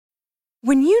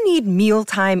When you need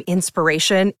mealtime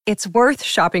inspiration, it's worth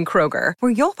shopping Kroger,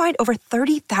 where you'll find over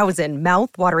 30,000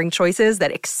 mouth-watering choices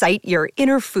that excite your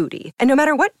inner foodie. And no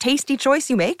matter what tasty choice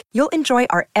you make, you'll enjoy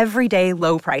our everyday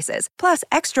low prices, plus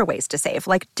extra ways to save,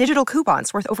 like digital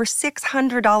coupons worth over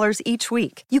 $600 each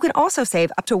week. You can also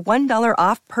save up to $1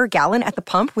 off per gallon at the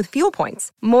pump with fuel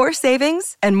points. More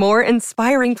savings and more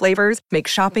inspiring flavors make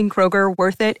shopping Kroger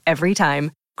worth it every time.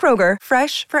 Kroger,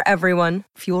 fresh for everyone.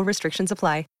 Fuel restrictions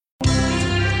apply.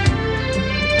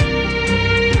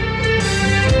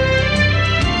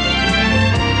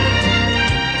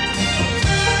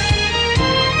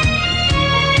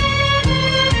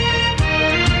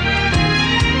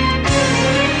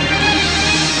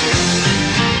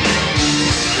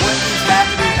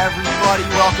 Everybody,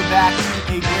 welcome back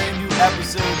to a brand new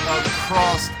episode of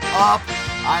Crossed Up.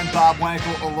 I'm Bob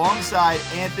Wankel alongside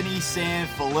Anthony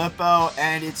Sanfilippo,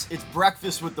 and it's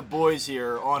breakfast with the boys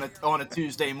here on a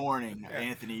Tuesday morning.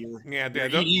 Anthony,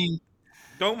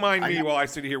 don't mind me while I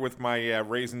sit here with my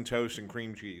raisin toast and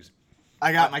cream cheese.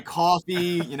 I got my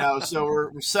coffee, so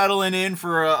we're settling in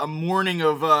for a morning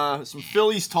of some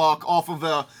Phillies talk off of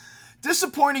a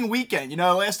disappointing weekend.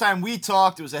 Last time we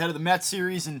talked, it was ahead of the Mets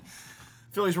series, and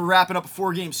Phillies were wrapping up a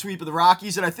 4-game sweep of the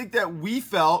Rockies, and I think that we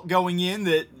felt going in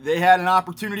that they had an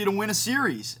opportunity to win a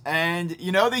series. And,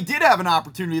 they did have an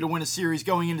opportunity to win a series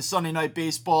going into Sunday Night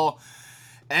Baseball.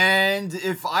 And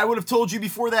if I would have told you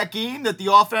before that game that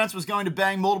the offense was going to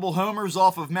bang multiple homers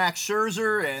off of Max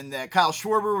Scherzer and that Kyle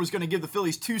Schwarber was going to give the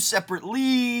Phillies 2 separate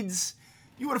leads,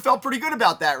 you would have felt pretty good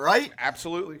about that, right?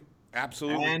 Absolutely. I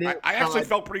actually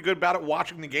felt pretty good about it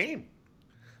watching the game.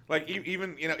 Like,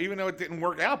 even though it didn't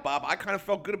work out, Bob, I kind of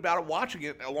felt good about it watching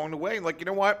it along the way. Like, you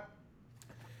know what?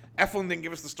 Eflin didn't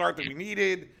give us the start that we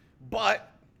needed,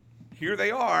 but here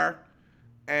they are,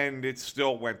 and it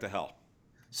still went to hell.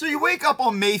 So you wake up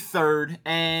on May 3rd,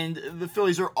 and the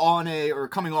Phillies are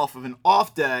coming off of an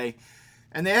off day,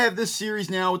 and they have this series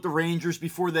now with the Rangers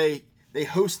before they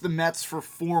host the Mets for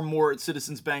 4 more at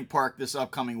Citizens Bank Park this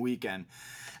upcoming weekend.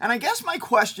 And I guess my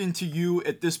question to you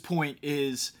at this point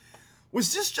is,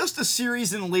 was this just a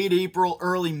series in late April,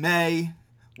 early May?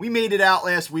 We made it out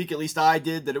last week, at least I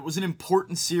did, that it was an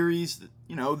important series. That,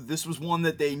 this was one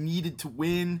that they needed to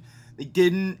win. They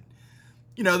didn't.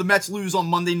 The Mets lose on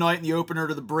Monday night in the opener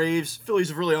to the Braves. Phillies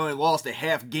have really only lost a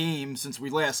half game since we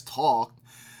last talked.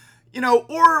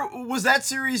 Or was that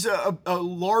series a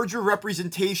larger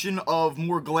representation of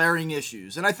more glaring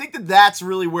issues? And I think that that's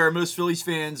really where most Phillies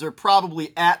fans are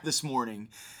probably at this morning.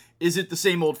 Is it the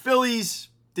same old Phillies?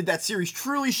 Did that series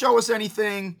truly show us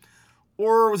anything?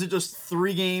 Or was it just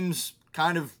 3 games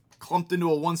kind of clumped into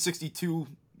a 162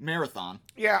 marathon?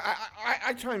 Yeah,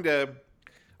 I tend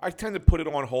to put it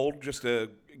on hold just to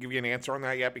give you an answer on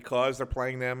that yet, because they're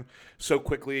playing them so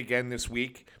quickly again this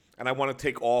week. And I want to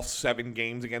take all 7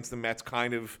 games against the Mets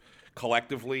kind of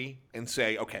collectively and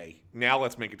say, okay, now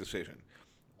let's make a decision.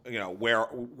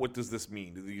 What does this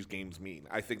mean? Do these games mean?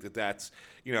 I think that's,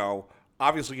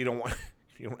 obviously you don't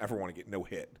ever want to get no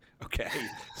hit. Okay,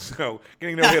 so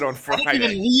getting no hit on Friday. I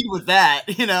didn't even lead with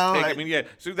that,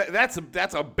 So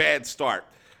that's a bad start.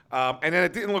 And then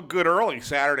it didn't look good early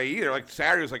Saturday either. Like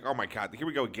Saturday was like, oh my God, here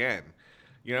we go again.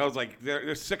 It's like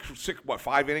they're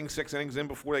 5 innings, 6 innings in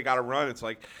before they got a run. It's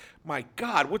like, my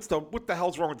God, what the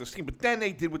hell's wrong with this team? But then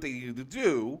they did what they needed to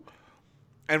do,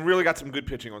 and really got some good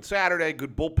pitching on Saturday,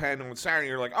 good bullpen on Saturday.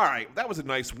 You're like, all right, that was a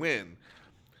nice win.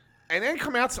 And then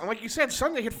come out, like you said,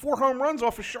 Sunday hit 4 home runs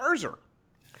off of Scherzer,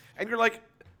 and you're like,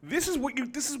 this is what you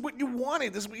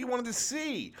wanted. This is what you wanted to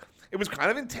see. It was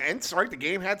kind of intense, right? The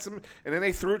game had some, and then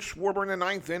they threw at Schwarber in the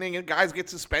 9th inning, and guys get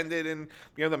suspended, and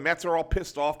the Mets are all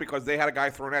pissed off because they had a guy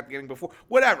thrown out the inning before.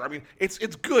 Whatever. I mean, it's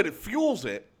good. It fuels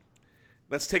it.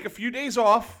 Let's take a few days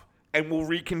off, and we'll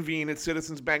reconvene at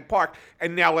Citizens Bank Park,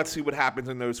 and now let's see what happens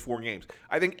in those 4 games.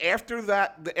 I think after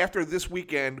this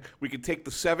weekend, we could take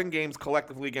the 7 games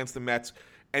collectively against the Mets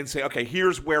and say, okay,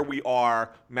 here's where we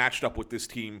are matched up with this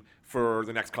team for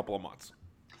the next couple of months.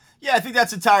 Yeah, I think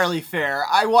that's entirely fair.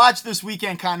 I watched this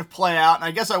weekend kind of play out, and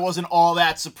I guess I wasn't all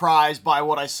that surprised by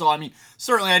what I saw. I mean,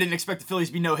 certainly I didn't expect the Phillies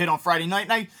to be no-hit on Friday night,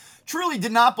 and I truly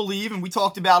did not believe, and we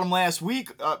talked about him last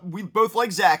week, we both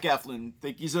like Zach Eflin,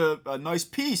 think he's a nice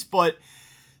piece, but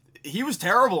he was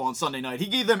terrible on Sunday night. He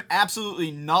gave them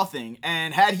absolutely nothing,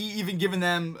 and had he even given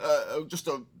them just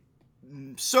a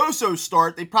so-so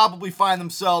start, they probably find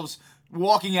themselves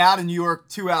walking out in New York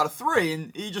 2 out of 3,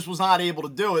 and he just was not able to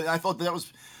do it. And I thought that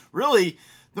was really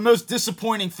the most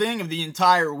disappointing thing of the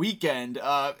entire weekend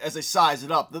as I size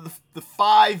it up. The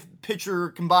 5-pitcher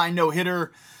combined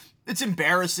no-hitter, it's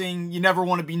embarrassing. You never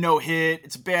want to be no-hit.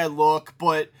 It's a bad look,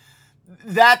 but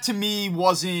that to me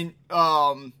wasn't,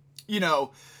 you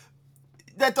know,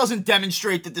 that doesn't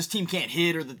demonstrate that this team can't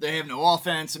hit or that they have no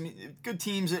offense. I mean, good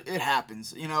teams, it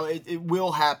happens. You know, it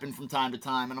will happen from time to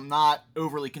time, and I'm not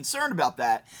overly concerned about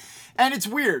that. And it's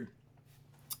weird.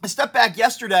 I stepped back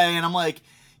yesterday, and I'm like,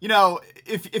 you know,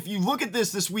 if you look at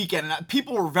this weekend, and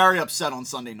people were very upset on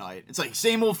Sunday night. It's like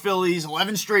same old Phillies,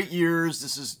 11 straight years.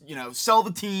 This is, you know, sell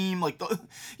the team. Like,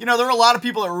 you know, there were a lot of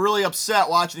people that were really upset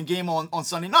watching the game on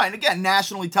Sunday night. And again,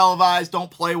 nationally televised, don't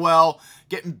play well,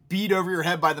 getting beat over your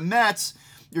head by the Mets.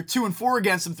 You're 2-4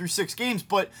 against them through 6 games.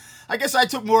 But I guess I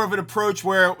took more of an approach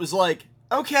where it was like,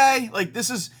 okay, like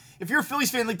this is, if you're a Phillies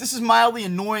fan, like this is mildly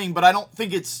annoying, but I don't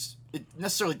think it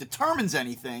necessarily determines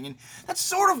anything. And that's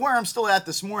sort of where I'm still at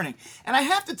this morning. And I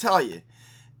have to tell you,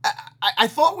 I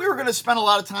thought we were going to spend a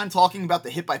lot of time talking about the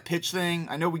hit by pitch thing.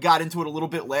 I know we got into it a little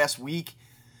bit last week.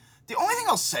 The only thing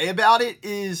I'll say about it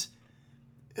is,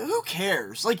 who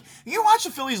cares? Like, you watch the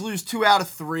Phillies lose 2 out of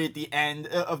 3 at the end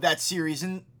of that series,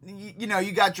 and, you know,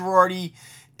 you got Girardi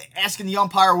asking the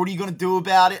umpire, what are you going to do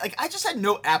about it? Like, I just had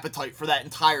no appetite for that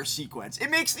entire sequence. It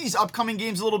makes these upcoming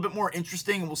games a little bit more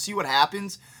interesting, and we'll see what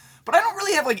happens. But I don't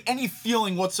really have, like, any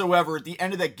feeling whatsoever at the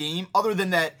end of that game, other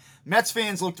than that Mets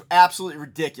fans looked absolutely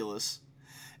ridiculous.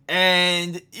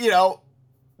 And, you know,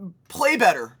 play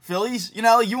better, Phillies. You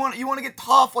know, you want to get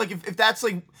tough. Like, if that's,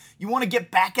 like, you want to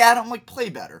get back at them, like, play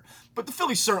better. But the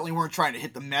Phillies certainly weren't trying to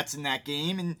hit the Mets in that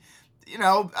game. And, you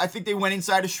know, I think they went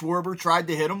inside of Schwarber, tried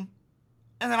to hit him.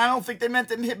 And then I don't think they meant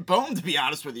to hit Bohm, to be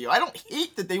honest with you. I don't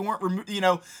hate that they weren't, you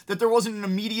know, that there wasn't an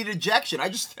immediate ejection.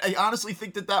 I honestly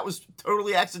think that was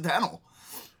totally accidental.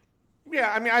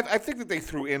 Yeah, I mean, I think that they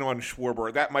threw in on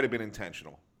Schwarber. That might have been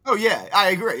intentional. Oh, yeah,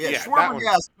 I agree. Yeah, Schwarber,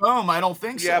 yes. Bohm, I don't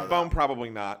think so. Yeah, Bohm probably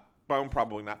not.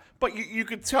 But you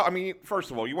could tell, I mean,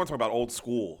 first of all, you want to talk about old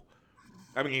school.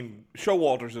 I mean,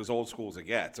 Showalter's as old school as it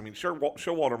gets. I mean,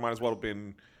 Showalter might as well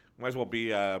be,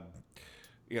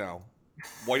 you know,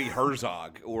 Whitey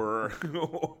Herzog or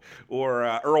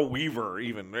Earl Weaver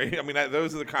even, right? I mean,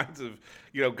 those are the kinds of,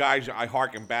 you know, guys I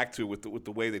harken back to with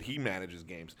the way that he manages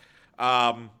games.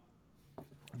 So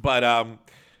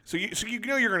you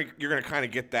know you're gonna kind of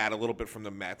get that a little bit from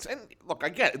the Mets. And look, I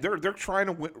get it. They're trying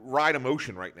to ride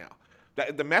emotion right now.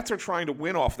 The Mets are trying to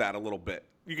win off that a little bit.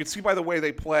 You can see by the way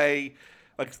they play,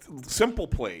 like simple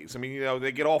plays. I mean, you know,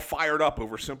 they get all fired up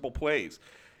over simple plays.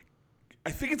 I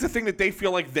think it's a thing that they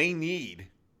feel like they need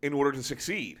in order to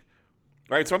succeed,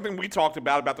 right? Something we talked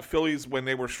about the Phillies when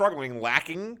they were struggling,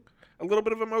 lacking a little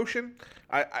bit of emotion.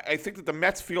 I think that the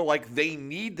Mets feel like they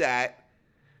need that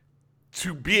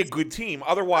to be a good team.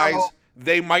 Otherwise,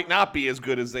 they might not be as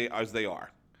good as they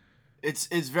are.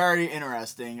 It's very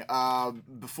interesting.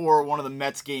 Before one of the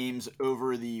Mets games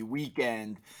over the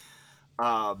weekend,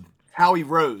 Howie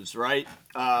Rose, right?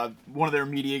 One of their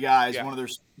media guys, yeah.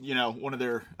 one of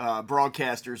their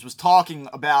broadcasters was talking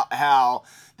about how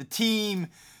the team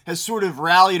has sort of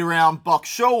rallied around Buck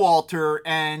Showalter,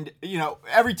 and, you know,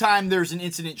 every time there's an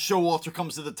incident, Showalter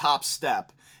comes to the top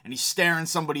step and he's staring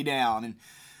somebody down, and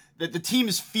that the team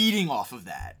is feeding off of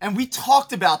that. And we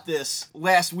talked about this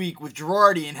last week with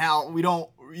Girardi and how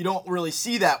you don't really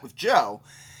see that with Joe.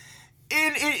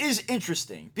 And it is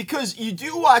interesting because you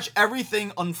do watch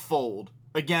everything unfold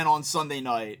again on Sunday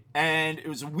night, and it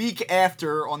was a week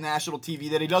after on national TV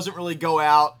that he doesn't really go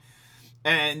out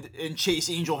and chase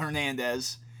Angel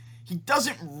Hernandez. He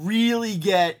doesn't really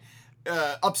get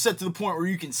upset to the point where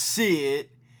you can see it.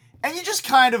 And you just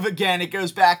kind of, again, it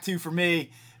goes back to, for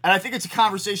me, and I think it's a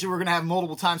conversation we're going to have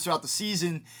multiple times throughout the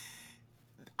season,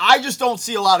 I just don't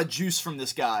see a lot of juice from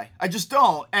this guy. I just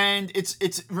don't. And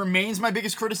it remains my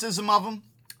biggest criticism of him.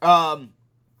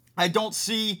 I don't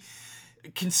see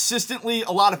consistently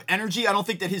a lot of energy. I don't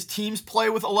think that his teams play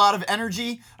with a lot of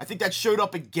energy. I think that showed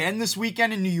up again this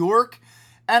weekend in New York.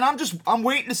 And I'm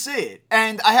waiting to see it.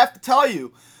 And I have to tell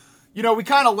you, you know, we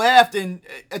kind of laughed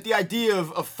at the idea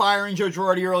of firing Joe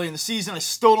Girardi early in the season. I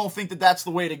still don't think that that's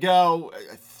the way to go.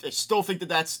 I still think that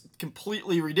that's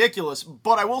completely ridiculous.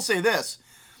 But I will say this.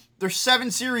 They're 7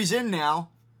 series in now.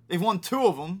 They've won 2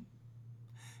 of them.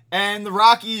 And the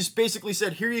Rockies basically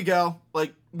said, here you go.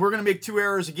 Like, we're going to make 2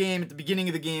 errors a game at the beginning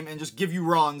of the game and just give you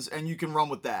runs, and you can run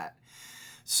with that.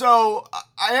 So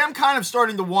I am kind of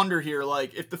starting to wonder here,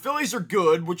 like, if the Phillies are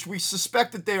good, which we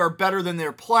suspect that they are better than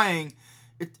they're playing,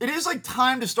 it is like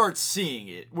time to start seeing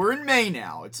it. We're in May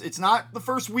now. It's not the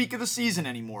first week of the season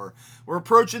anymore. We're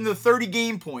approaching the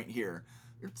 30-game point here.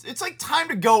 It's like time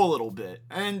to go a little bit.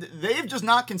 And they've just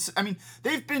not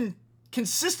they've been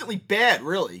consistently bad,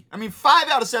 really. I mean, 5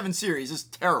 out of 7 series is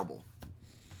terrible.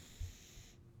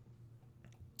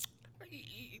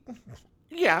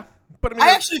 Yeah, But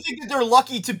I actually think that they're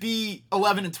lucky to be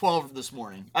 11-12 this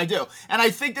morning. I do. And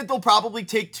I think that they'll probably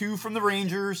take 2 from the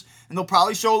Rangers, and they'll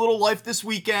probably show a little life this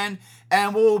weekend.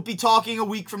 And we'll be talking a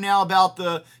week from now about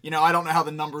I don't know how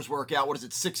the numbers work out. What is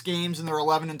it, 6 games and they're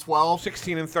 11-12?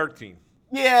 16 and 13.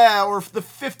 Yeah, or the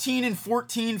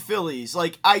 15-14 Phillies.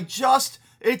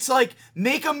 It's like,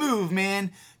 make a move,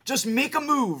 man. Just make a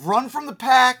move. Run from the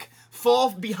pack.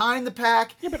 Fall behind the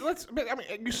pack. Yeah, but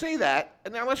you say that,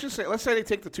 and now let's say they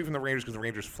take the 2 from the Rangers because the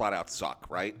Rangers flat out suck,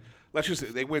 right? Let's just say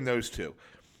they win those 2.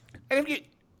 And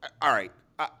all right,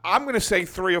 I'm going to say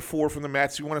 3 or 4 from the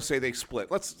Mets. You want to say they split?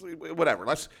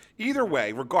 Either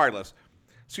way, regardless.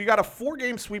 So you got a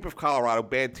 4-game sweep of Colorado,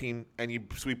 bad team, and you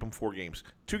sweep them 4 games.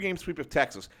 2-game sweep of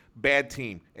Texas, bad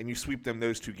team, and you sweep them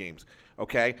those 2 games.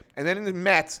 Okay, and then in the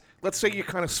Mets, let's say you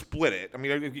kind of split it. I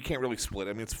mean, you can't really split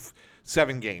it. I mean, it's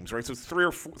 7 games, right? So it's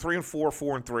 3 and 4,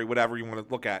 4 and 3, whatever you want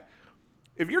to look at.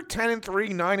 If you're 10-3,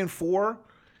 9-4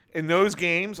 in those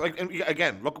games, and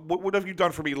again, look, what have you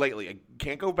done for me lately? I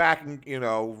can't go back and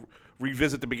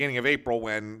revisit the beginning of April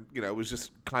when it was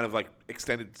just kind of like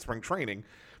extended spring training.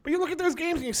 But you look at those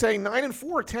games and you say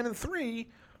 9-4, 10-3.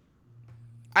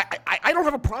 I don't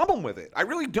have a problem with it. I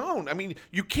really don't. I mean,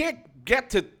 you can't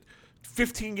get to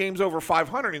 15 games over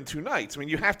 500 in 2 nights. I mean,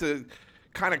 you have to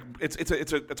kind of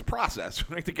it's a process,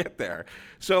 right, to get there.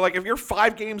 So like if you're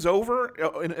 5 games over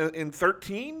in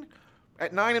 13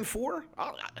 at 9-4,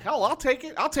 I'll take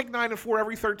it. I'll take 9-4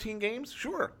 every 13 games.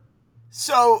 Sure.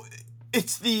 So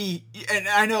and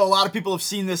I know a lot of people have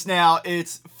seen this now.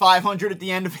 It's 500 at the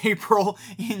end of April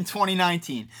in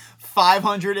 2019,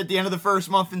 500 at the end of the first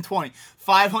month in 20,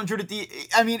 500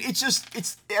 I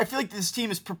feel like this team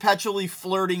is perpetually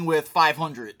flirting with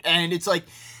 500. And it's like,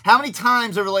 how many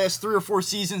times over the last 3 or 4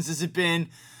 seasons has it been,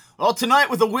 well, tonight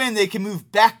with a win, they can move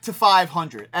back to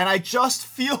 500. And I just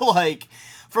feel like,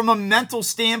 from a mental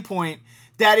standpoint,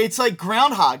 that it's like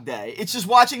Groundhog Day. It's just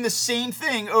watching the same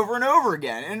thing over and over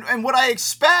again. And what I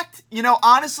expect,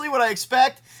 honestly, what I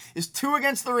expect is 2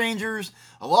 against the Rangers,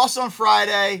 a loss on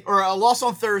Friday, or a loss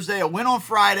on Thursday, a win on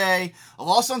Friday, a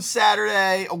loss on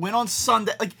Saturday, a win on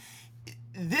Sunday. Like,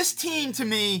 this team, to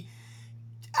me,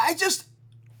 I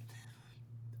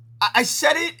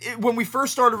said it when we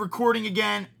first started recording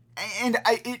again, and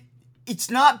it's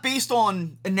not based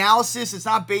on analysis, it's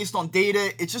not based on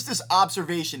data, it's just this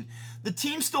observation. The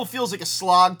team still feels like a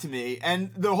slog to me,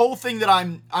 and the whole thing that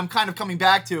I'm kind of coming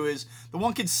back to is the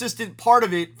one consistent part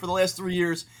of it for the last 3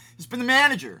 years has been the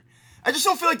manager. I just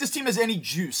don't feel like this team has any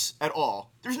juice at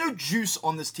all. There's no juice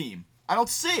on this team. I don't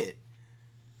see it.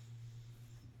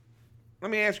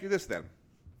 Let me ask you this then.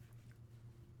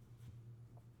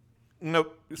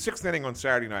 No, 6th inning on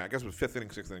Saturday night. I guess it was 5th inning,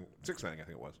 6th inning, I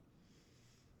think it was.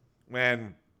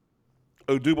 When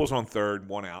Odubel's on third,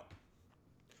 1 out.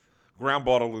 Ground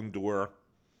ball to Lindor,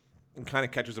 and kind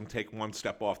of catches him take 1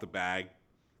 step off the bag.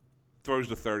 Throws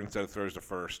to third instead of throws to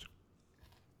first.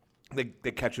 They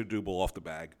catch Odubel off the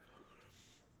bag.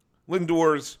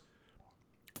 Lindor's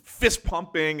fist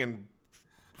pumping and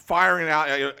firing out.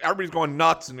 Everybody's going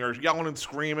nuts, and they're yelling and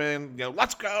screaming,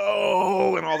 let's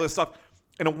go, and all this stuff.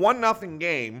 In a 1-0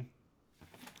 game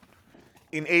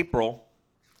in April,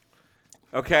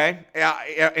 okay,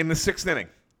 in the 6th inning.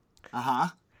 Uh-huh.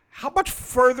 How much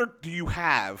further do you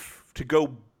have to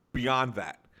go beyond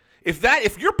that?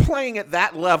 If you're playing at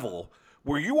that level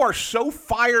where you are so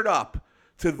fired up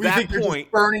to that point, they're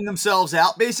just burning themselves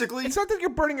out, basically. It's not that you're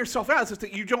burning yourself out. It's just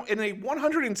that you don't, in a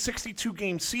 162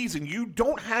 game season, you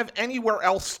don't have anywhere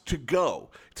else to go.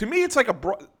 To me, it's like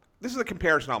this is a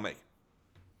comparison I'll make.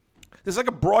 There's like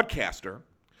a broadcaster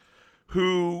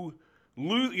who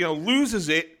loses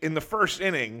it in the first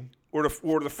inning or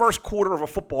the first quarter of a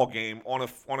football game on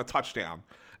a touchdown,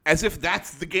 as if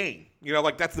that's the game.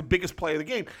 Like that's the biggest play of the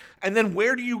game. And then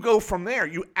where do you go from there?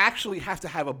 You actually have to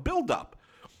have a build-up.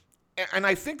 And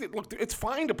I think that, look, it's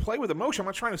fine to play with emotion. I'm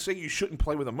not trying to say you shouldn't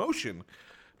play with emotion.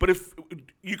 But if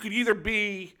you could either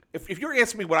be, if you're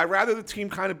asking me, would I rather the team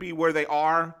kind of be where they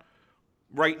are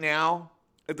right now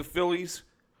at the Phillies,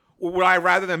 or would I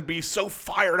rather them be so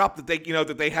fired up that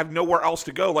they have nowhere else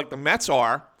to go like the Mets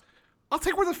are? I'll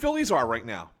take where the Phillies are right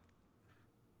now,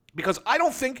 because I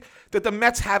don't think that the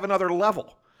Mets have another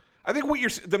level. I think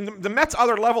the Mets'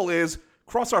 other level is,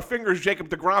 cross our fingers, Jacob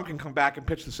deGrom can come back and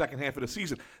pitch the second half of the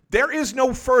season. There is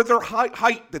no further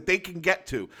height that they can get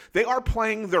to. They are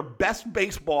playing their best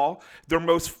baseball, their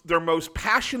most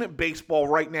passionate baseball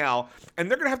right now, and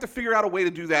they're going to have to figure out a way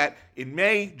to do that in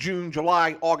May, June,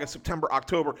 July, August, September,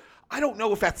 October. I don't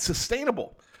know if that's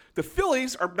sustainable. The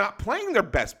Phillies are not playing their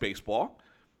best baseball,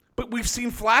 but we've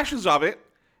seen flashes of it,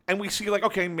 and we see like,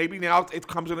 okay, maybe now it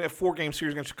comes in a 4-game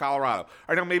series against Colorado. All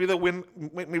right, now maybe they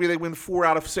win 4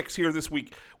 out of 6 here this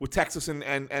week with Texas and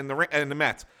the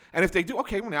Mets. And if they do,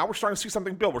 okay, well, now we're starting to see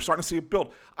something build. We're starting to see it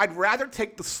build. I'd rather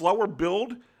take the slower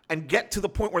build and get to the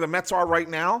point where the Mets are right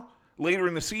now later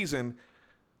in the season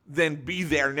than be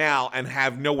there now and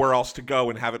have nowhere else to go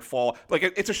and have it fall. Like,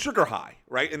 it's a sugar high,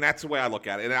 right? And that's the way I look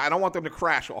at it. And I don't want them to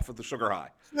crash off of the sugar high.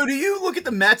 So do you look at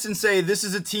the Mets and say this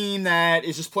is a team that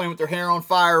is just playing with their hair on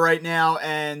fire right now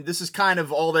and this is kind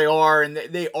of all they are and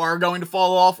they are going to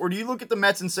fall off? Or do you look at the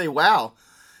Mets and say, wow,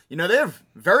 they have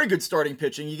very good starting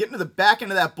pitching. You get into the back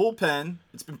end of that bullpen,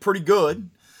 it's been pretty good.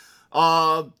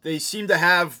 They seem to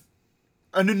have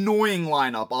an annoying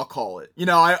lineup, I'll call it.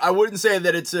 I wouldn't say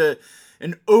that it's an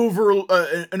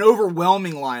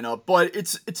overwhelming lineup, but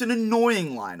it's an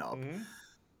annoying lineup.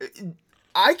 Mm-hmm.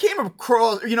 I came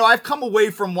across, I've come away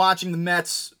from watching the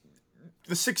Mets,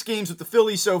 the 6 games with the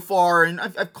Phillies so far, and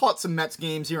I've caught some Mets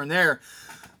games here and there.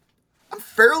 I'm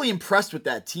fairly impressed with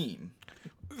that team.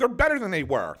 They're better than they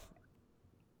were,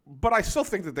 but I still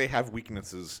think that they have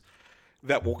weaknesses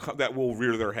that will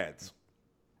rear their heads.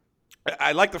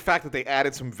 I like the fact that they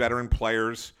added some veteran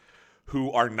players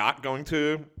who are not going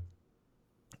to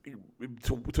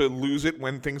lose it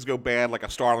when things go bad, like a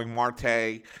Starling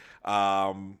Marte,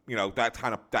 that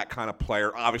kind of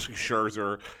player. Obviously,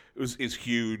 Scherzer is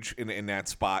huge in that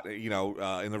spot,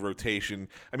 in the rotation.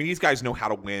 I mean, these guys know how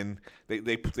to win.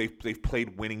 They've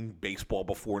played winning baseball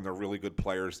before, and they're really good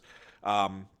players.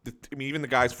 Even the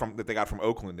guys that they got from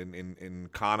Oakland in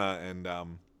Kana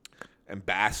and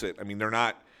Bassett. I mean, they're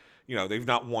not. They've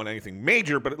not won anything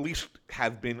major, but at least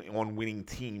have been on winning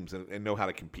teams and know how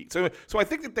to compete. So I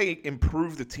think that they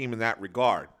improved the team in that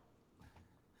regard.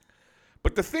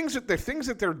 But the things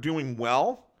that they're doing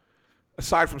well,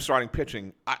 aside from starting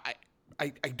pitching, I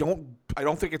don't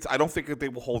think that they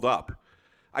will hold up.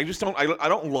 I just don't. I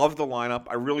don't love the lineup.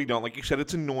 I really don't. Like you said,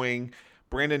 it's annoying.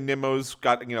 Brandon Nimmo's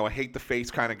got a hate the face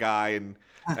kind of guy, and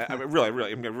really,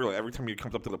 every time he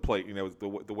comes up to the plate,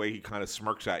 the way he kind of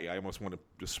smirks at you, I almost want to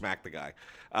just smack the guy.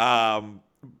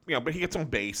 But he gets on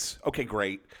base. Okay,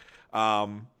 great.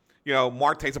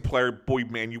 Marte's a player. Boy,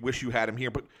 man, you wish you had him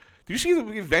here. But did you see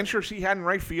the adventures he had in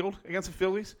right field against the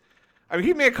Phillies? I mean,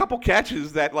 he made a couple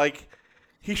catches that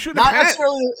he shouldn't have had.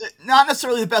 Not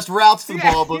necessarily the best routes to the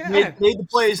ball, but made the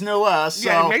plays no less.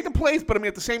 Yeah, he made the plays, but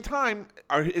at the same time,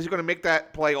 is he going to make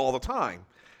that play all the time?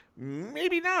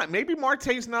 Maybe not. Maybe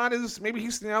Marte's not as. Maybe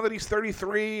now that he's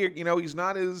 33, he's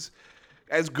not as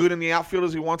good in the outfield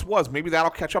as he once was. Maybe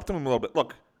that'll catch up to him a little bit.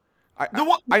 Look,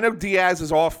 I know Diaz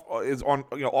is off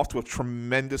to a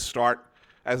tremendous start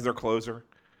as their closer,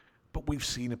 but we've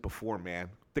seen it before, man.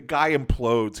 The guy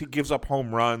implodes. He gives up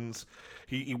home runs.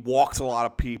 He walks a lot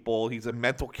of people. He's a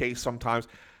mental case sometimes.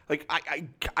 Like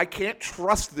I can't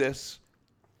trust this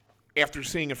after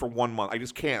seeing it for 1 month. I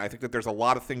just can't. I think that there's a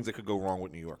lot of things that could go wrong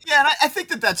with New York. Yeah, and I think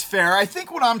that that's fair. I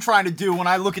think what I'm trying to do when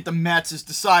I look at the Mets is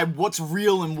decide what's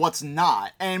real and what's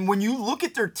not. And when you look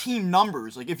at their team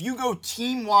numbers, like if you go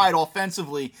team-wide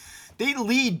offensively, they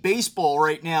lead baseball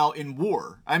right now in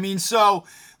WAR. I mean, so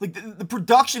the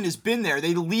production has been there.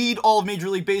 They lead all of Major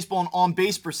League Baseball in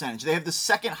on-base percentage. They have the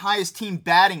second highest team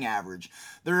batting average.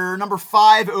 They're number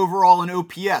 5 overall in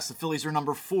OPS. The Phillies are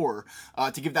number 4,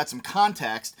 to give that some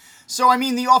context. So, I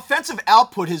mean, the offensive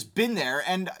output has been there.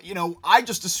 And, I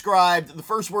just described, the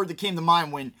first word that came to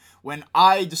mind when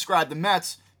I described the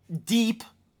Mets, a deep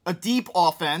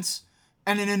offense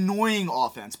and an annoying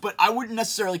offense. But I wouldn't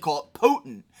necessarily call it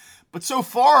potent. But so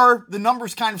far, the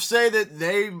numbers kind of say that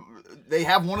they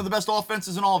have one of the best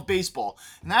offenses in all of baseball.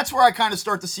 And that's where I kind of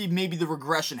start to see maybe the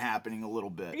regression happening a little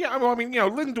bit. Yeah, I mean,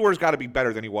 Lindor's got to be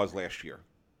better than he was last year,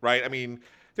 right? I mean,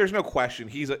 there's no question.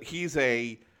 He's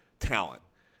a talent.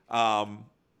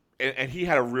 And he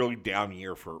had a really down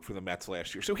year for the Mets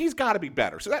last year. So he's got to be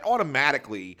better. So that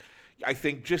automatically, I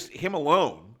think just him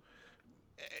alone,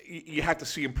 you have to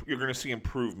see, you're going to see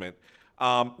improvement.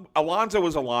 Alonso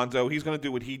is Alonso. He's going to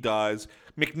do what he does.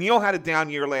 McNeil had a down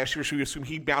year last year, so you assume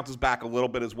he bounces back a little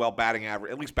bit as well, batting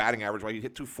average, right? He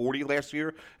hit 240 last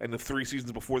year, and the 3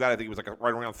 seasons before that, I think it was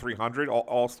right around 300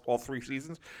 all 3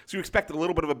 seasons. So you expect a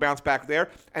little bit of a bounce back there.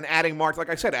 And adding Marte, like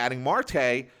I said, helps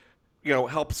the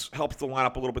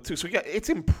lineup a little bit too. So yeah, it's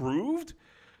improved,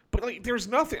 but there's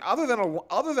nothing other than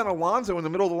Alonso in the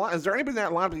middle of the line. Is there anybody in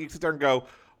that lineup that you sit there and go,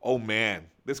 oh man,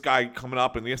 this guy coming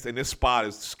up in this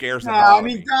spot scares the hell out of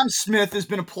me? Dom Smith has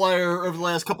been a player over the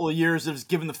last couple of years that has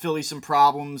given the Phillies some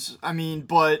problems. I mean,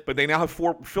 but they now have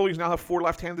Phillies now have 4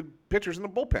 left-handed pitchers in the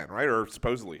bullpen, right? Or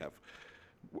supposedly have.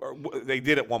 They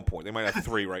did at one point. They might have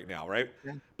 3 right now, right?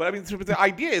 Yeah. But I mean, the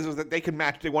idea is that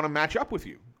they want to match up with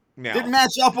you. No. Didn't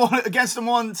match up against them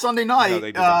on Sunday night. No,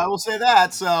 they did not. We'll say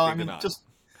that. So, I did mean, not. just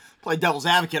play devil's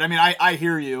advocate. I mean, I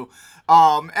hear you.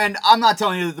 And I'm not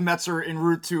telling you that the Mets are en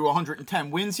route to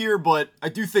 110 wins here, but I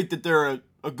do think that they're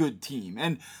a good team.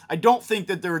 And I don't think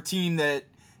that they're a team that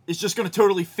is just going to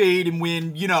totally fade and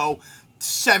win,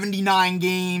 79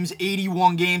 games,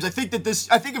 81 games. I think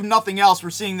if nothing else, we're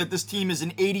seeing that this team is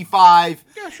an 85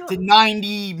 to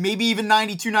 90, maybe even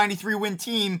 92, 93 win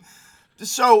team.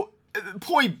 So,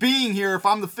 point being here, if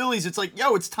I'm the Phillies, it's like,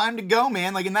 it's time to go,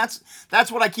 man. Like, and that's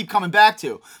what I keep coming back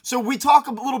to. So we talk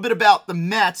a little bit about the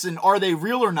Mets and are they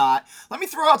real or not. Let me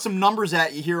throw out some numbers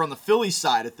at you here on the Phillies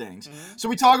side of things. Mm-hmm. So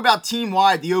we talk about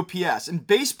team-wide, the OPS. And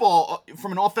baseball,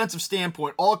 from an offensive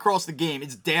standpoint, all across the game,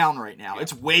 it's down right now. Yeah.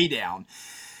 It's way down.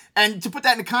 And to put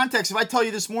that into context, if I tell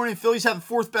you this morning, Phillies have the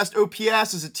fourth best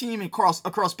OPS as a team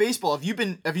across baseball, have you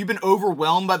been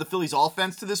overwhelmed by the Phillies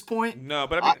offense to this point? No,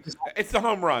 but I mean, it's the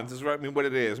home runs. Is what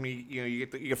it is. I mean, you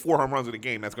get 4 home runs in a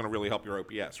game. That's going to really help your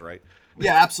OPS, right?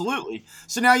 Yeah, absolutely.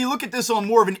 So now you look at this on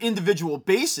more of an individual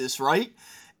basis, right?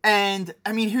 And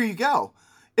I mean, here you go.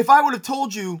 If I would have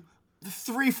told you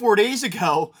 3-4 days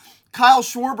ago, Kyle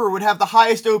Schwarber would have the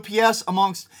highest OPS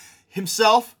amongst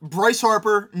himself, Bryce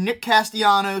Harper, Nick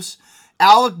Castellanos,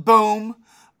 Alec Boehm,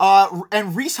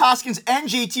 and Rhys Hoskins and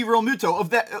JT Realmuto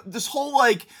of that this whole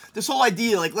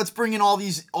idea, like, let's bring in all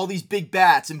these big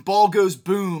bats and ball goes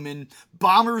boom and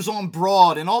bombers on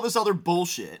broad and all this other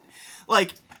bullshit.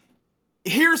 Like,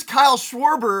 here's Kyle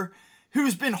Schwarber,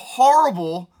 who's been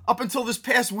horrible up until this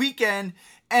past weekend,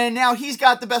 and now he's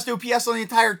got the best OPS on the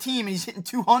entire team and he's hitting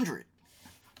 200.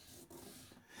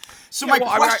 So my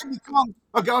question becomes...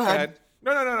 Oh, go ahead.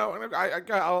 No.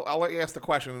 I'll let you ask the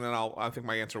question, and then I think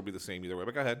my answer will be the same either way.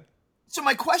 But go ahead. So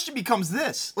my question becomes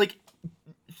this: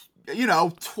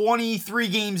 23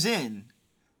 games in,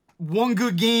 one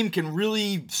good game can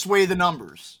really sway the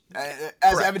numbers,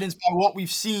 as evidenced by what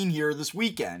we've seen here this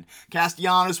weekend.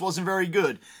 Castellanos wasn't very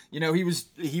good.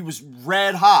 He was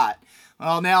red hot.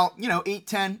 Well, now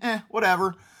 8-10,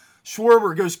 whatever.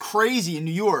 Schwarber goes crazy in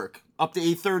New York, up to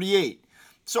 838.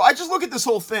 So I just look at this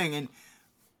whole thing, and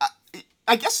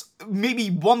I guess maybe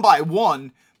one by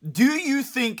one, do you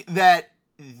think that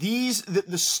the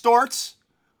starts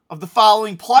of the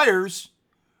following players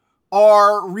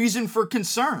are reason for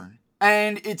concern?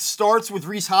 And it starts with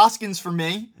Rhys Hoskins for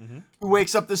me, who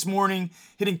wakes up this morning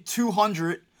hitting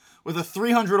 200 with a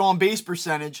 300 on-base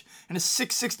percentage and a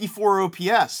 664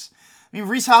 OPS. I mean,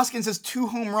 Rhys Hoskins has 2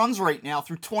 home runs right now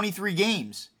through 23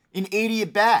 games in 80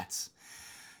 at-bats.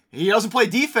 He doesn't play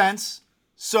defense,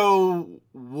 so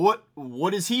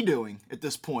what is he doing at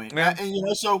this point? Yeah.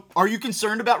 And so are you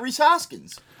concerned about Rhys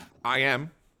Hoskins? I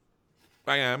am.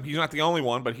 He's not the only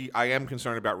one, but I am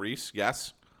concerned about Rhys.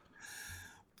 Yes.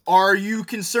 Are you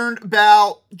concerned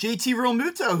about JT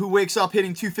Realmuto, who wakes up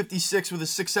hitting 256 with a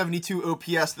 672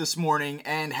 OPS this morning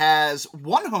and has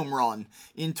 1 home run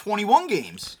in 21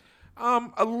 games?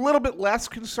 A little bit less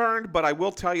concerned, but I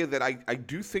will tell you that I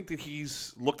do think that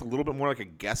he's looked a little bit more like a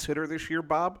guess hitter this year,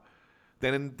 Bob,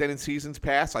 than in seasons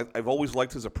past. I've always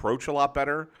liked his approach a lot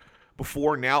better.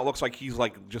 Before, now it looks like he's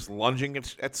like just lunging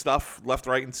at stuff left,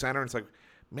 right, and center. And it's like,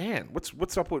 man,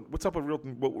 what's up with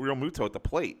Realmuto at the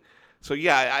plate? So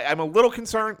yeah, I'm a little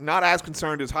concerned. Not as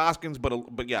concerned as Hoskins,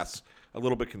 but yes, a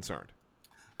little bit concerned.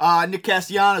 Nick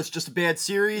Castellanos, just a bad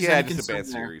series. Yeah, just a bad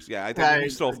series. Yeah, I think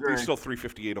he's still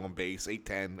 358 on base,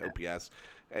 810 OPS.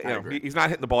 He's not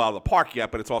hitting the ball out of the park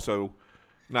yet, but it's also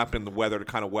not been the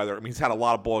kind of weather. I mean, he's had a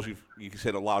lot of balls. He's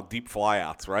hit a lot of deep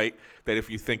flyouts, right? That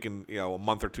if you think in a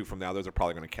month or two from now, those are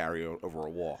probably going to carry over a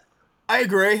wall. I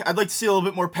agree. I'd like to see a little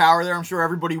bit more power there. I'm sure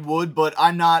everybody would, but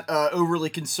I'm not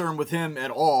overly concerned with him at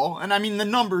all. And I mean, the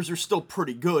numbers are still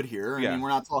pretty good here. I mean, we're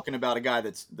not talking about a guy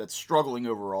that's struggling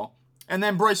overall. And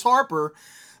then Bryce Harper,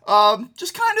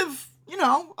 just kind of,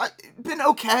 been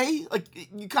okay. Like,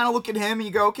 you kind of look at him and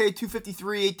you go, okay,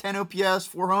 253, 810 OPS,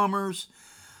 4 homers,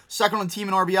 second on the team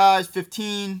in RBIs,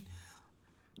 15.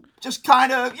 Just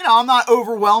kind of, I'm not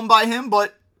overwhelmed by him,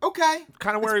 but okay.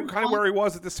 Kind of where he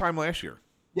was at this time last year.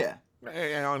 Yeah.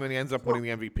 And then he ends up winning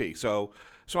the MVP. So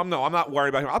I'm not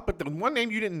worried about him. But the one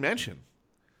name you didn't mention,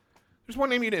 there's one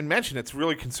name you didn't mention that's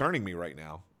really concerning me right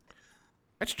now.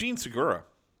 That's Gene Segura.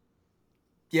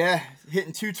 Yeah,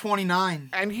 hitting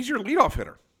 229. And he's your leadoff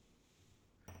hitter.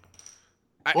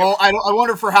 I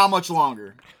wonder for how much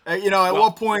longer.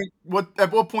 What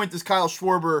point does Kyle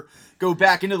Schwarber go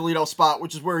back into the leadoff spot,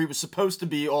 which is where he was supposed to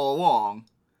be all along?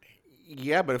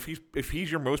 Yeah, but if he's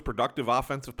your most productive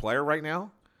offensive player right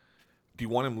now, do you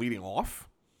want him leading off?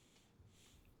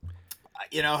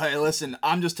 Hey, listen,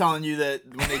 I'm just telling you that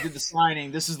when they did the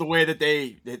signing, this is the way that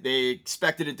they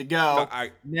expected it to go.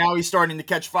 Now he's starting to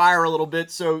catch fire a little bit.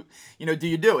 So, do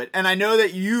you do it? And I know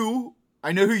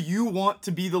I know who you want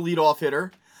to be the leadoff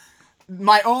hitter.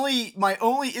 My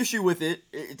only issue with it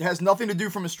has nothing to do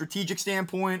from a strategic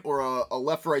standpoint or a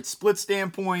left-right split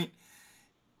standpoint.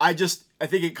 I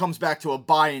think it comes back to a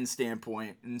buy-in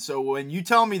standpoint. And so when you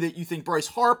tell me that you think Bryce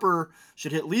Harper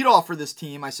should hit leadoff for this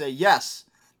team, I say yes.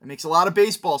 It makes a lot of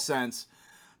baseball sense,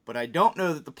 but I don't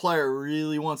know that the player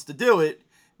really wants to do it.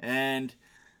 And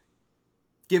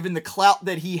given the clout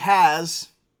that he has,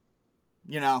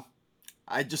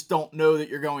 I just don't know that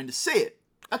you're going to see it.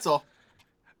 That's all.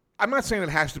 I'm not saying it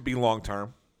has to be long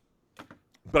term,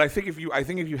 but I think if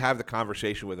you have the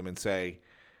conversation with him and say,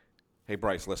 "Hey,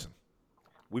 Bryce, listen,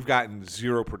 we've gotten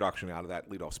zero production out of that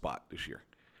leadoff spot this year.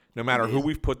 No matter who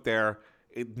we've put there,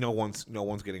 no one's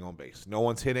getting on base. No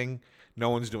one's hitting. No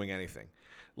one's doing anything.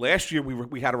 Last year,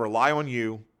 we had to rely on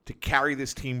you to carry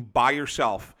this team by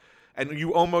yourself, and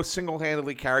you almost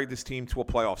single-handedly carried this team to a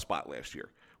playoff spot last year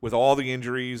with all the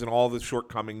injuries and all the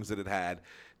shortcomings that it had.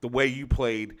 The way you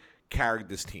played carried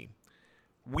this team.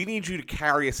 We need you to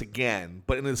carry us again,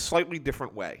 but in a slightly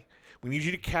different way. We need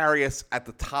you to carry us at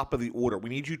the top of the order. We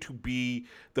need you to be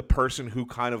the person who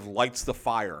kind of lights the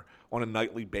fire on a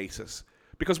nightly basis.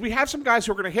 Because we have some guys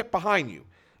who are going to hit behind you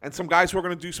and some guys who are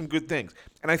going to do some good things.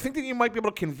 And I think that you might be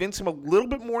able to convince him a little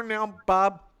bit more now,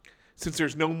 Bob, since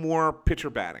there's no more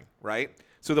pitcher batting, right?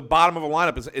 So the bottom of a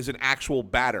lineup is an actual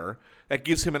batter that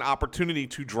gives him an opportunity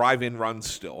to drive in runs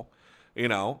still. We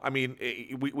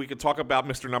could talk about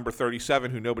Mr. Number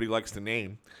 37, who nobody likes to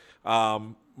name.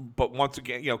 But once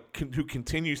again, who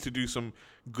continues to do some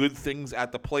good things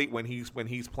at the plate when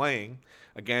he's playing.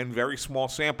 Again, very small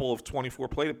sample of 24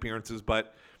 plate appearances,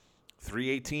 but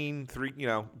 318,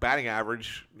 batting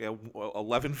average,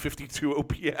 1152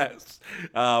 OPS,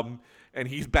 and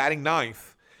he's batting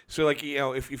ninth. So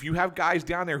if you have guys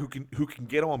down there who can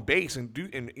get on base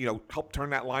and help turn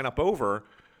that lineup over.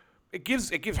 It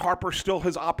gives Harper still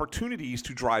his opportunities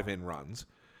to drive in runs.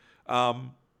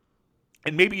 And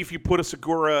maybe if you put a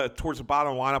Segura towards the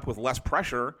bottom lineup with less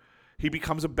pressure, he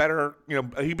becomes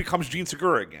he becomes Gene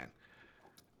Segura again.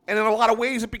 And in a lot of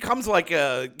ways, it becomes like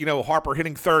Harper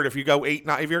hitting third if you go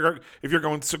 8-9. If you're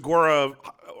going Segura,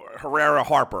 Herrera,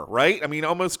 Harper, right? I mean,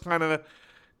 almost kind of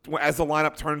as the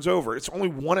lineup turns over. It's only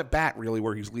one at bat really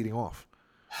where he's leading off.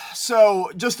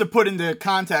 So, just to put into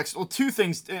context, two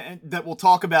things that we'll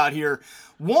talk about here.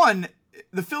 One,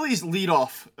 the Phillies'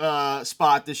 leadoff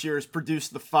spot this year has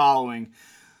produced the following.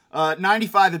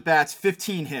 95 at-bats,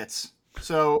 15 hits.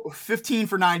 So, 15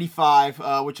 for 95,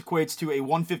 which equates to a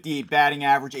 158 batting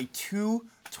average, a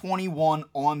 221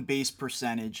 on-base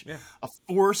percentage, a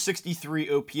 463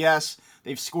 OPS.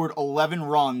 They've scored 11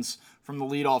 runs from the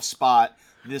leadoff spot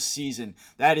this season.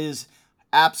 That is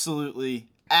absolutely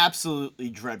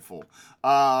dreadful.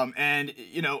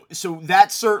 So that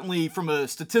certainly from a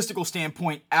statistical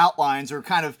standpoint outlines or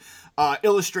kind of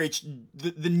illustrates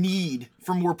the need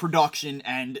for more production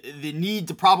and the need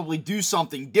to probably do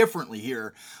something differently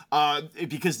here.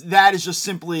 Because that is just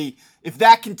simply, if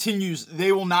that continues,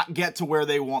 they will not get to where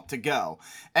they want to go.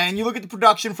 And you look at the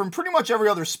production from pretty much every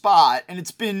other spot, and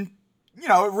it's been,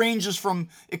 it ranges from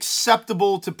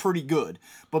acceptable to pretty good.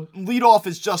 But leadoff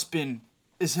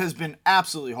has been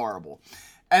absolutely horrible.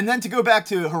 And then to go back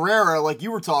to Herrera, like you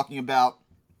were talking about,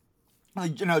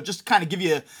 just kind of give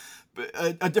you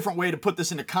a different way to put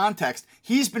this into context.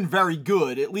 He's been very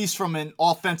good, at least from an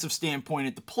offensive standpoint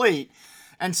at the plate.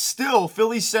 And still,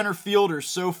 Phillies center fielders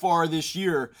so far this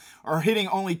year are hitting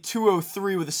only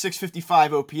 203 with a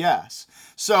 655 OPS.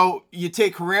 So you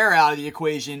take Herrera out of the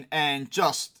equation and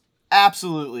just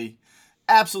absolutely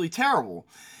terrible.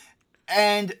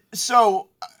 And so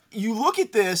you look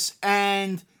at this,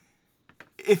 and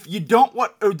if you don't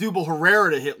want Odubel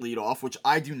Herrera to hit leadoff, which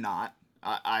I do not,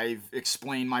 I've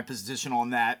explained my position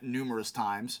on that numerous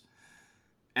times,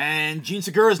 and Gene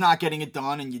Segura's not getting it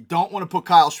done, and you don't want to put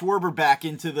Kyle Schwarber back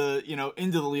into the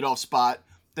leadoff spot,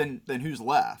 then who's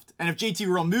left? And if JT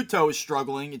Realmuto is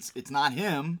struggling, it's not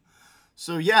him.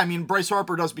 So yeah, Bryce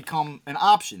Harper does become an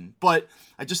option, but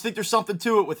I just think there's something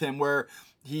to it with him where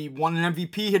he won an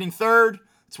MVP hitting third.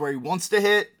 It's where he wants to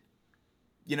hit.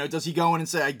 Does he go in and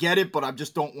say, I get it, but I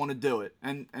just don't want to do it?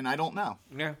 And I don't know.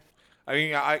 Yeah.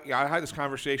 I had this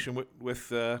conversation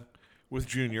with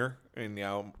Junior, and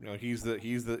he's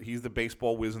the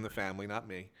baseball whiz in the family, not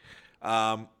me.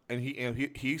 And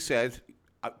he said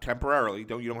temporarily, you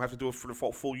don't have to do it for the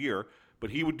full year, but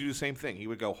he would do the same thing. He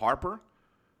would go Harper,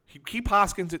 he'd keep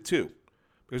Hoskins at 2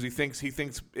 because he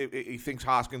thinks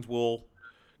Hoskins will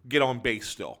get on base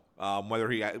still.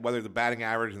 Whether the batting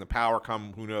average and the power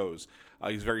come, who knows?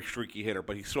 He's a very streaky hitter,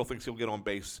 but he still thinks he'll get on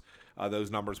base.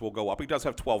 Those numbers will go up. He does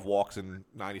have 12 walks and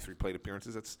 93 plate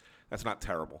appearances. That's not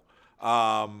terrible.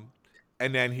 And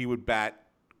then he would bat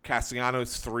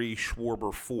Castellanos 3,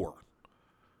 Schwarber 4.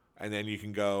 And then you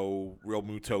can go Real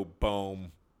Muto,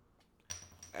 Bohm.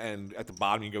 And at the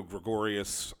bottom, you go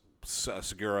Gregorius,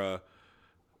 Segura,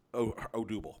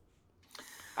 Odubel.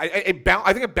 I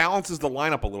think it balances the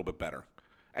lineup a little bit better.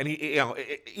 And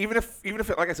even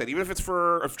if like I said, even if it's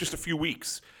for just a few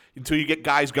weeks until you get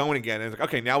guys going again, and it's like,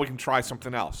 okay, now we can try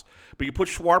something else. But you put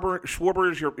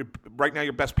Schwarber is right now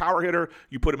your best power hitter.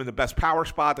 You put him in the best power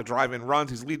spot to drive in runs.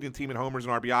 He's leading the team in homers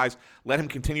and RBIs. Let him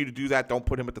continue to do that. Don't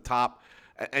put him at the top,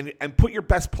 and put your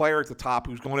best player at the top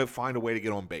who's going to find a way to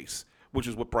get on base, which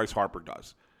is what Bryce Harper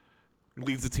does. He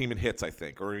leads the team in hits, I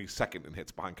think, or he's second in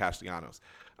hits behind Castellanos.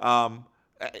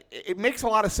 It makes a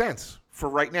lot of sense for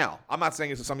right now. I'm not saying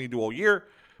it's something you do all year,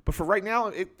 but for right now,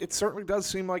 it certainly does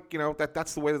seem like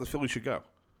that's the way that the Phillies should go.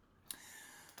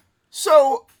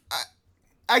 So,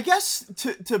 I guess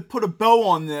to put a bow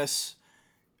on this,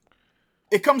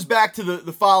 it comes back to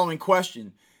the following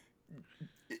question.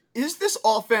 Is this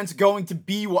offense going to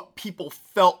be what people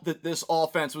felt that this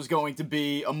offense was going to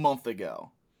be a month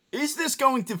ago? Is this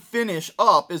going to finish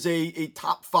up as a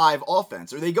top 5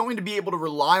 offense? Are they going to be able to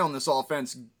rely on this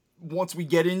offense once we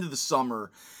get into the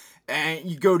summer and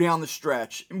you go down the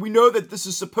stretch? And we know that this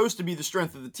is supposed to be the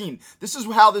strength of the team. This is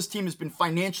how this team has been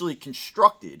financially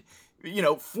constructed,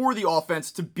 for the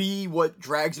offense to be what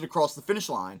drags it across the finish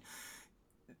line.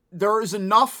 There is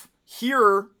enough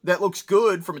here that looks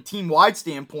good from a team-wide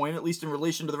standpoint, at least in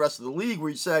relation to the rest of the league, where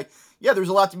you say, yeah, there's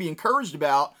a lot to be encouraged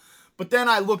about. But then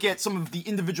I look at some of the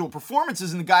individual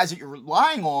performances and the guys that you're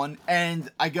relying on,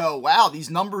 and I go, wow, these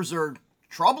numbers are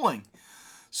troubling.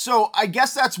 So I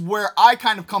guess that's where I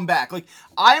kind of come back. Like,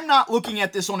 I'm not looking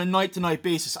at this on a night-to-night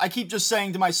basis. I keep just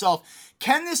saying to myself,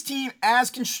 can this team, as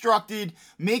constructed,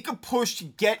 make a push to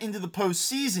get into the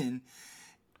postseason?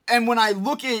 And when I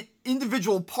look at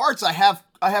individual parts, I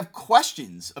have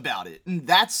questions about it, and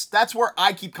that's where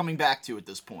I keep coming back to at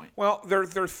this point. Well, they're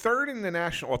third in the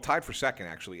national, tied for second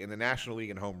actually in the National League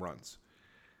in home runs,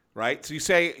 right? So you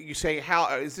say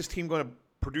how is this team going to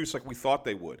produce like we thought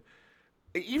they would?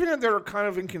 Even if they're kind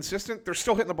of inconsistent, they're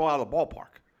still hitting the ball out of the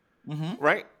ballpark,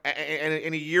 right? And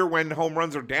in a year when home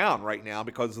runs are down right now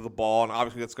because of the ball, and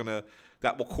obviously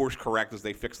that will course correct as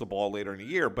they fix the ball later in the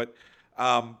year, but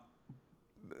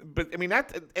I mean,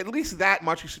 that at least that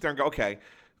much you sit there and go, okay,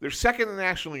 they're second in the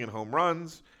National League in home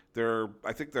runs.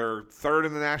 I think they're third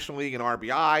in the National League in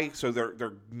RBI, so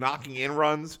they're knocking in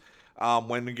runs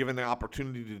when they're given the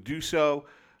opportunity to do so.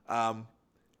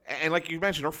 And like you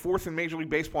mentioned, they're fourth in Major League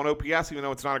Baseball in OPS, even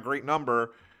though it's not a great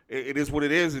number. It is what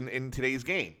it is in today's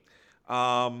game.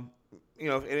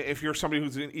 If you're somebody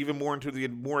who's even more into the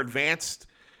more advanced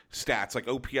stats like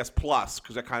OPS plus,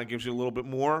 because that kind of gives you a little bit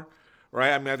more.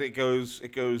 Right, I mean, I think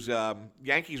it goes.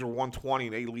 Yankees are 120.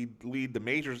 They lead the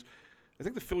majors. I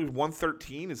think the Phillies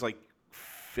 113 is like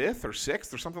 5th or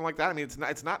 6th or something like that. I mean,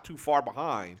 it's not too far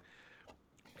behind.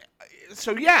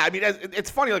 So yeah, I mean, it's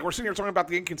funny. Like we're sitting here talking about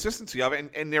the inconsistency of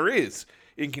it, and there is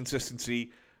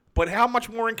inconsistency. But how much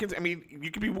more inconsistent? I mean,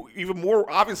 you could be even more.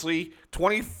 Obviously,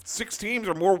 26 teams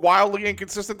are more wildly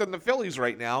inconsistent than the Phillies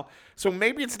right now. So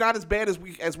maybe it's not as bad as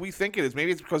we think it is.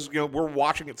 Maybe it's because we're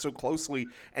watching it so closely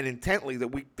and intently that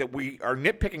we are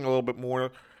nitpicking a little bit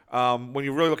more when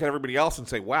you really look at everybody else and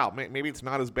say, wow, maybe it's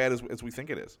not as bad as we think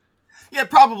it is. Yeah, it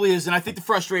probably is, and I think the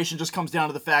frustration just comes down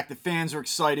to the fact that fans are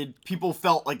excited. People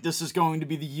felt like this is going to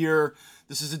be the year.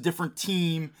 This is a different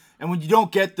team, and when you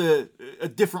don't get a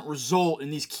different result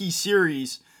in these key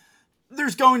series,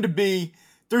 there's going to be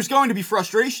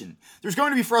frustration. There's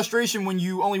going to be frustration when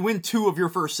you only win 2 of your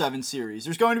first 7 series.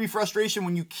 There's going to be frustration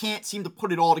when you can't seem to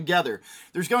put it all together.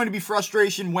 There's going to be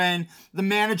frustration when the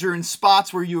manager in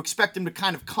spots where you expect him to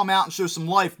kind of come out and show some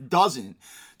life doesn't.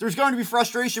 There's going to be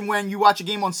frustration when you watch a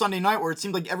game on Sunday night where it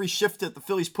seemed like every shift that the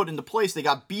Phillies put into place, they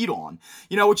got beat on,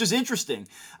 which is interesting.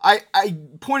 I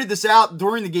pointed this out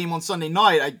during the game on Sunday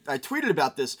night. I tweeted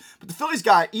about this, but the Phillies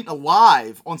got eaten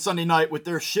alive on Sunday night with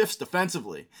their shifts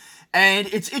defensively.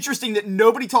 And it's interesting that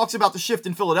nobody talks about the shift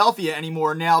in Philadelphia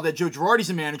anymore now that Joe Girardi's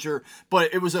a manager,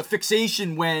 but it was a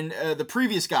fixation when the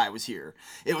previous guy was here.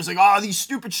 It was like, these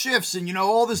stupid shifts and,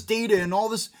 all this data and all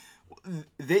this.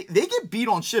 They get beat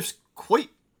on shifts quite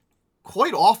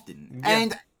often. Yeah.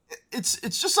 And it's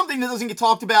just something that doesn't get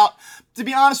talked about. To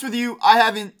be honest with you, I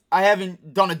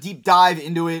haven't done a deep dive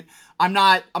into it. I'm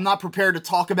not prepared to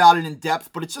talk about it in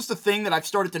depth, but it's just a thing that I've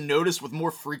started to notice with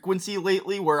more frequency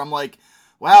lately where I'm like,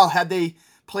 wow, had they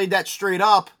played that straight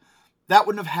up, that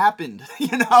wouldn't have happened,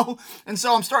 And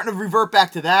so I'm starting to revert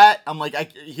back to that. I'm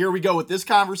like, here we go with this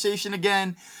conversation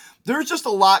again. There's just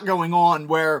a lot going on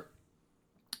where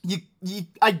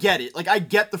I get it. Like, I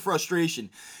get the frustration.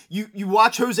 You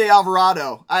watch Jose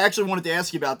Alvarado. I actually wanted to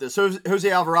ask you about this. Jose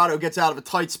Alvarado gets out of a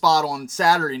tight spot on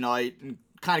Saturday night and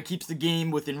kind of keeps the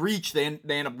game within reach. They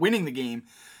end up winning the game.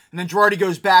 And then Girardi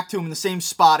goes back to him in the same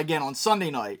spot again on Sunday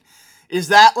night. Is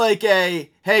that like hey,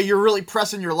 you're really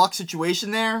pressing your luck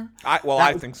situation there?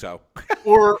 I think so.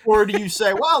 or do you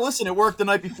say, well, listen, it worked the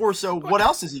night before, so what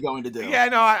else is he going to do? Yeah,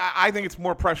 no, I think it's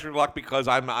more pressure luck because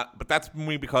I'm not, but that's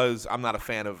me because I'm not a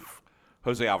fan of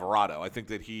Jose Alvarado. I think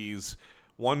that he's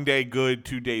one day good,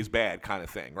 2 days bad kind of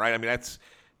thing, right? I mean, that's,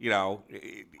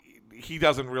 he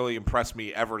doesn't really impress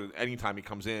me ever anytime he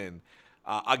comes in.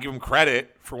 I'll give him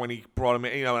credit for when he brought him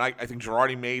in, and I think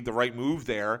Girardi made the right move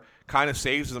there, kind of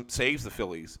saves the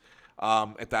Phillies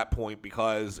at that point,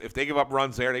 because if they give up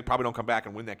runs there, they probably don't come back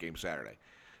and win that game Saturday.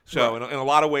 So right. in a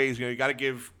lot of ways, you got to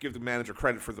give the manager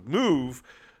credit for the move.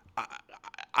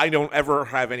 I don't ever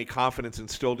have any confidence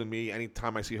instilled in me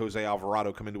anytime I see Jose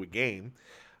Alvarado come into a game.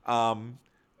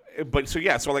 But so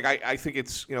I think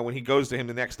it's, when he goes to him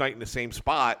the next night in the same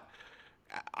spot,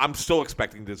 I'm still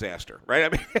expecting disaster, right? I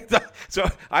mean, so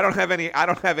I don't have any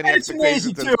It's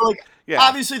amazing too.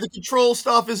 Obviously the control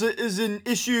stuff is an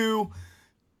issue.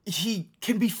 He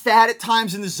can be fat at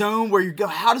times in the zone where you go,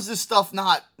 how does this stuff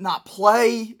not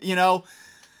play?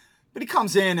 But he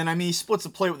comes in and he splits the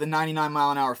plate with a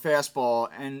 99-mile-an-hour fastball,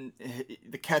 and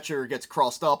the catcher gets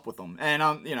crossed up with him.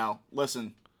 And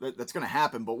listen, that's going to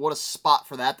happen. But what a spot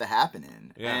for that to happen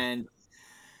in. Yeah. And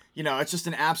it's just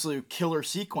an absolute killer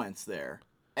sequence there.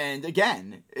 And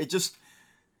again,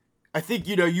 I think,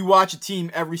 you watch a team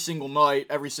every single night,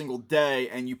 every single day,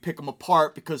 and you pick them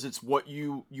apart because it's what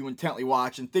you intently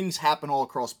watch. And things happen all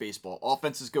across baseball.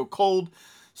 Offenses go cold.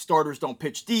 Starters don't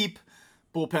pitch deep.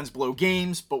 Bullpens blow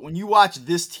games. But when you watch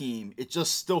this team, it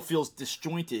just still feels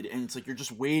disjointed. And it's like you're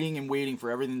just waiting and waiting for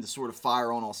everything to sort of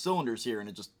fire on all cylinders here. And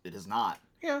it is not.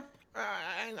 Yeah.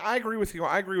 I agree with you.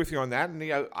 I agree with you on that,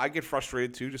 and I get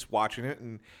frustrated too just watching it.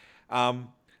 And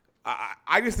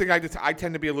I just think I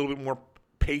tend to be a little bit more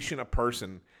patient a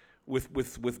person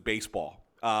with baseball.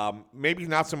 Maybe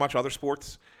not so much other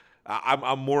sports.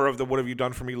 I'm more of the what have you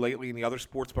done for me lately in the other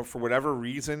sports, but for whatever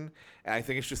reason, and I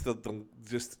think it's just the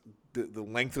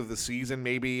length of the season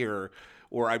maybe, or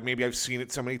maybe I've seen it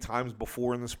so many times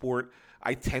before in the sport.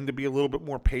 I tend to be a little bit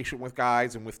more patient with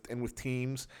guys and with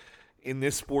teams in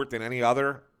this sport than any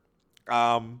other.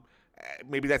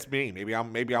 Maybe that's me. Maybe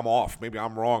I'm off. Maybe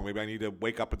I'm wrong. Maybe I need to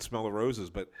wake up and smell the roses.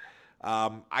 But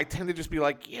I tend to just be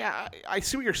like, yeah, I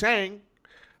see what you're saying,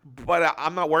 but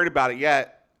I'm not worried about it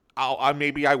yet.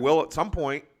 Maybe I will at some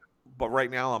point, but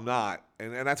right now I'm not.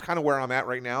 And that's kind of where I'm at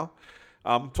right now.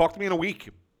 Talk to me in a week.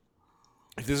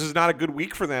 If this is not a good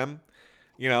week for them,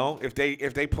 if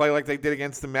they play like they did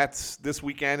against the Mets this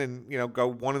weekend and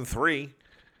go 1-3.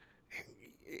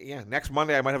 Yeah, next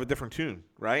Monday I might have a different tune,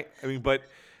 right? I mean, but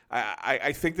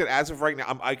I think that as of right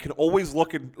now, I can always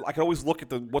look at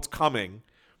what's coming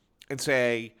and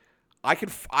say I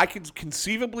could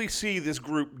conceivably see this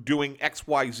group doing X,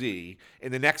 Y, Z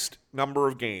in the next number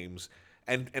of games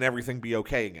and everything be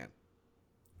okay again.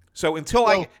 So until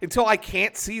I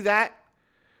can't see that,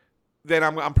 then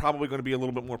I'm probably going to be a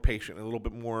little bit more patient, a little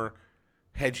bit more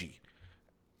hedgy.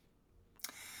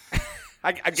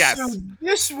 I guess. So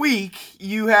this week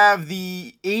you have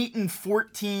the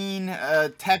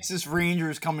 8-14 Texas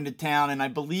Rangers coming to town, and I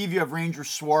believe you have Ranger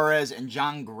Suarez and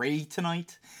John Gray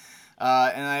tonight,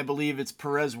 and I believe it's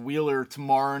Perez Wheeler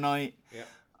tomorrow night.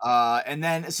 Yeah. And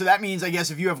then so that means, I guess,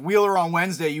 if you have Wheeler on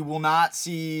Wednesday, you will not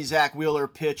see Zach Wheeler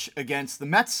pitch against the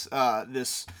Mets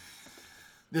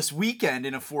this weekend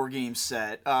in a 4-game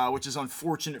set, which is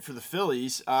unfortunate for the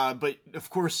Phillies. But, of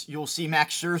course, you'll see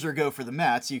Max Scherzer go for the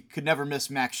Mets. You could never miss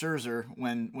Max Scherzer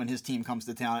when his team comes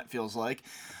to town, it feels like.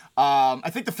 I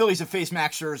think the Phillies have faced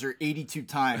Max Scherzer 82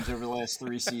 times over the last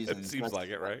 3 seasons. It seems like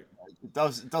it, right? It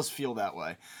does feel that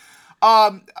way.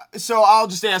 So I'll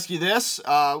just ask you this.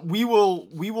 We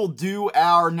will do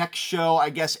our next show,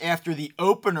 I guess, after the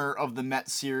opener of the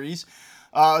Mets series.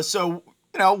 So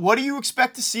what do you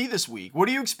expect to see this week? What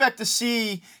do you expect to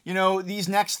see, these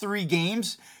next 3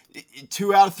 games?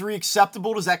 2 out of 3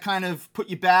 acceptable? Does that kind of put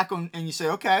you back on, and you say,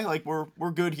 okay, like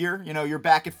we're good here? You're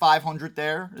back at 500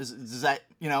 there. Is that,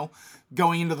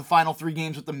 going into the final 3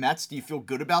 games with the Mets, do you feel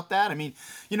good about that? I mean,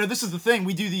 this is the thing.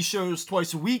 We do these shows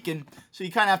twice a week, and so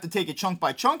you kind of have to take it chunk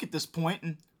by chunk at this point.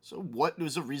 And so what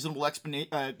is a reasonable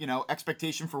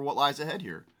expectation for what lies ahead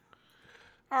here?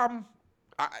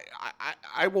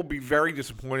 I will be very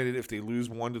disappointed if they lose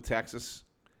 1 to Texas.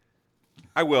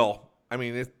 I will. I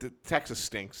mean, Texas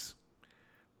stinks.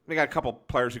 They got a couple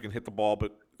players who can hit the ball,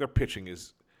 but their pitching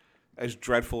is as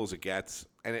dreadful as it gets,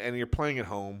 and you're playing at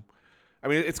home. I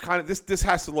mean, it's kind of this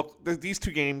has to look. These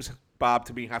two games, Bob,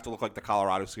 to me have to look like the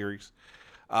Colorado series.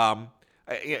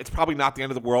 It's probably not the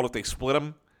end of the world if they split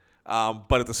them,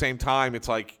 but at the same time, it's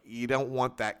like you don't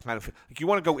want that kind of like you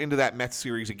want to go into that Mets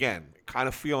series again, kind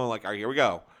of feeling like, all right, here we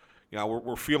go. You know,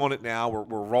 we're feeling it now.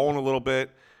 We're rolling a little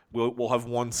bit. We'll have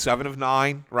won 7 of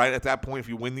 9, right? At that point, if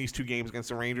you win these 2 games against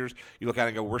the Rangers, you look at it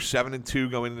and go, we're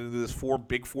 7-2 going into this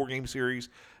 4-game series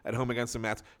at home against the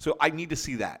Mets. So I need to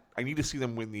see that. I need to see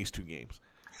them win these 2 games.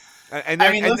 And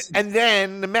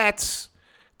then the Mets,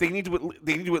 they need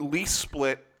to at least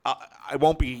split. I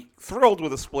won't be thrilled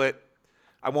with a split.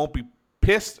 I won't be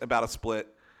pissed about a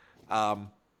split.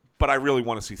 But I really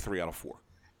want to see 3 out of 4.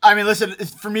 I mean, listen,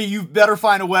 for me, you better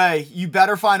find a way. You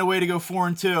better find a way to go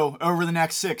 4-2 over the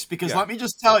next 6 because let me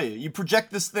just tell you, you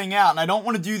project this thing out, and I don't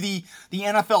want to do the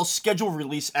NFL schedule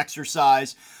release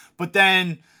exercise, but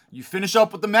then you finish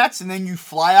up with the Mets, and then you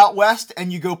fly out west,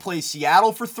 and you go play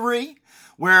Seattle for 3,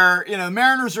 where, you know, the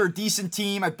Mariners are a decent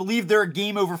team. I believe they're a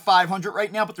game over 500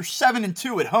 right now, but they're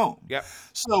 7-2 at home. Yep.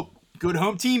 So, good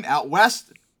home team out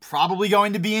west. Probably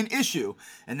going to be an issue.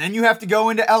 And then you have to go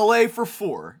into LA for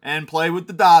 4 and play with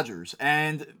the Dodgers.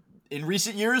 And in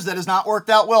recent years, that has not worked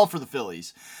out well for the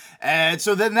Phillies. And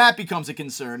so then that becomes a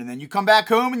concern. And then you come back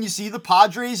home and you see the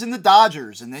Padres and the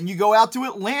Dodgers. And then you go out to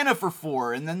Atlanta for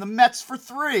 4 and then the Mets for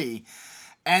 3.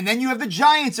 And then you have the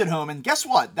Giants at home. And guess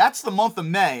what? That's the month of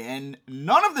May. And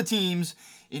none of the teams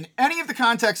in any of the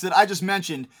contexts that I just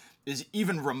mentioned is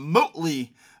even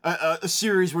remotely a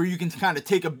series where you can kind of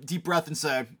take a deep breath and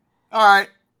say, all right,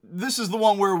 this is the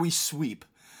one where we sweep.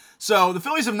 So the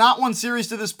Phillies have not won series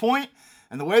to this point,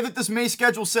 and the way that this May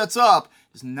schedule sets up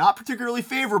is not particularly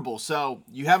favorable. So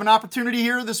you have an opportunity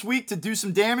here this week to do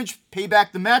some damage, pay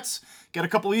back the Mets, get a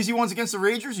couple easy ones against the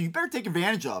Rangers. You better take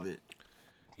advantage of it.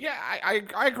 Yeah,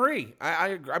 I agree.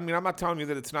 I mean, I'm not telling you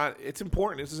that it's not. It's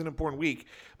important. This is an important week.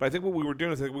 But I think what we were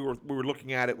doing is we were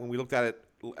looking at it when we looked at it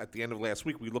at the end of last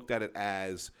week. We looked at it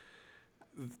as,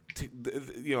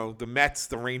 the Mets,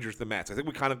 the Rangers, the Mets. I think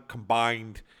we kind of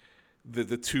combined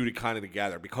the two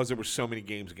together because there were so many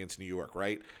games against New York,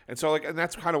 right? And so and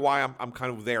that's kind of why I'm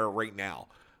kind of there right now.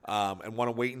 And want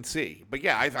to wait and see. But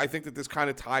yeah, I think that this kind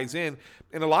of ties in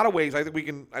a lot of ways. I think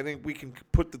we can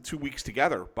put the 2 weeks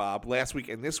together, Bob, last week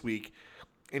and this week,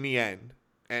 in the end.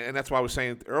 And that's why I was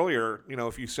saying earlier.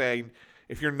 If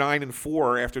you're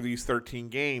 9-4 after these 13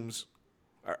 games,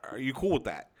 are you cool with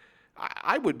that?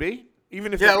 I would be.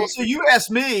 Even if so you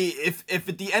asked me if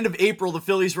at the end of April the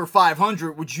Phillies were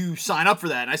 500, would you sign up for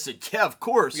that? And I said, yeah, of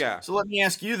course. Yeah. So let me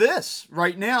ask you this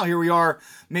right now. Here we are,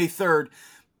 May 3rd.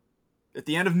 At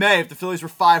the end of May, if the Phillies were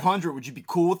 500, would you be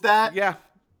cool with that? Yeah,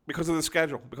 because of the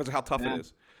schedule, because of how tough it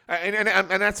is,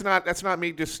 and that's not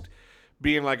me just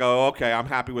being like, oh, okay, I'm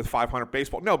happy with 500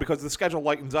 baseball. No, because the schedule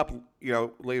lightens up,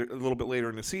 later, a little bit later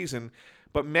in the season.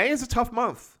 But May is a tough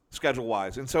month schedule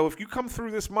wise, and so if you come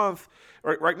through this month,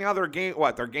 right now they're a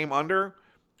game under,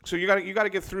 so you got to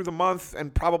get through the month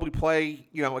and probably play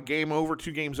a game over,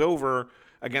 2 games over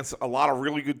against a lot of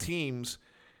really good teams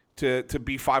to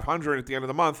be 500 at the end of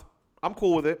the month. I'm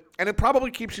cool with it. And it probably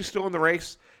keeps you still in the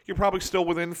race. You're probably still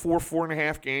within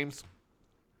 4.5 games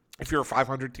if you're a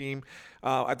 500 team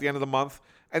at the end of the month.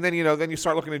 And then, then you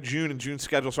start looking at June, and June's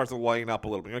schedule starts to lighten up a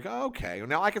little bit. You're like, oh, okay,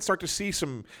 now I can start to see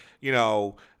some,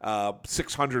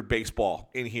 600 baseball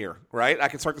in here, right? I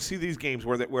can start to see these games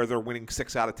where they're winning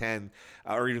 6 out of 10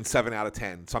 or even 7 out of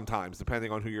 10 sometimes,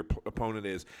 depending on who your opponent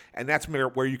is. And that's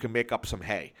where you can make up some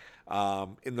hay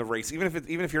in the race. Even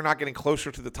if you're not getting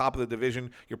closer to the top of the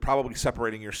division, you're probably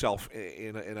separating yourself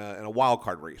in a wild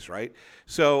card race, right?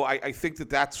 So I think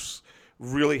that's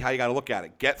really how you got to look at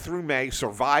it. Get through May,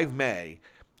 survive May,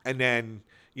 and then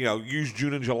use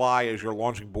June and July as your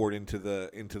launching board into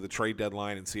the trade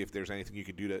deadline and see if there's anything you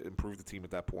could do to improve the team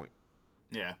at that point.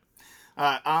 Yeah,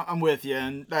 I'm with you,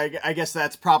 and I guess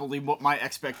that's probably what my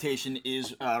expectation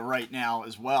is right now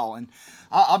as well. And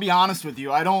I'll be honest with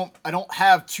you, I don't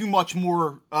have too much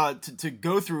more to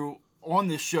go through on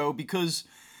this show because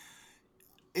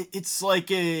it's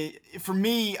like for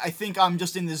me, I think I'm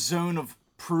just in this zone of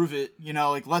prove it.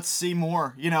 Let's see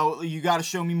more. You got to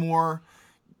show me more.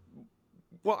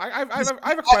 Well, I have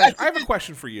a question. I have a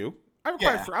question for you. I have a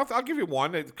question. I'll give you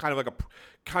one. It's kind of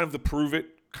like the prove it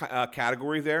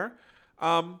category there.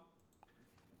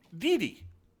 Didi.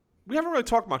 We haven't really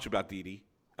talked much about Didi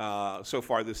so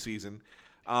far this season.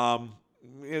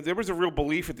 There was a real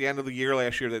belief at the end of the year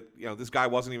last year that this guy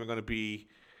wasn't even going to be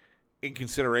in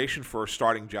consideration for a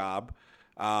starting job.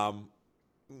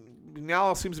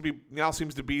 now seems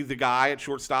to be the guy at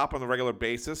shortstop on the regular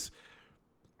basis.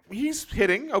 He's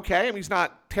hitting okay. I mean, he's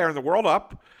not tearing the world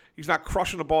up. He's not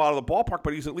crushing the ball out of the ballpark,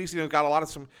 but he's at least got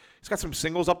he's got some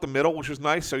singles up the middle, which is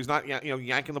nice. So he's not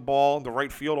yanking the ball into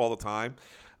right field all the time.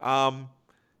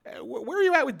 Where are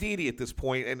you at with Didi at this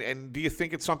point? And do you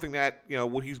think it's something that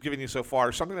what he's given you so far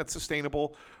is something that's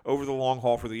sustainable over the long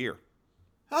haul for the year?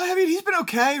 I mean, he's been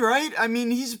okay, right? I mean,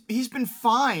 he's been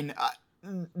fine.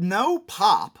 No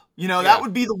pop. That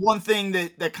would be the one thing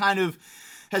that kind of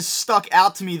has stuck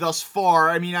out to me thus far.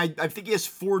 I mean, I think he has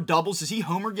 4 doubles. Has he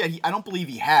homered yet? I don't believe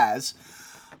he has.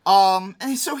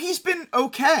 And so he's been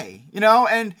okay,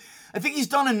 and I think he's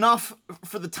done enough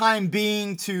for the time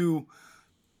being to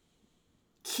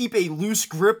keep a loose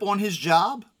grip on his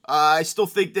job. I still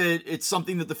think that it's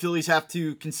something that the Phillies have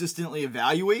to consistently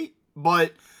evaluate,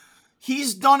 but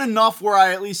he's done enough where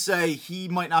I at least say he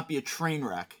might not be a train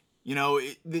wreck.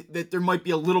 That there might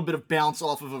be a little bit of bounce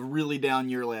off of a really down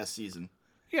year last season.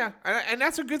 Yeah, and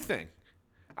that's a good thing,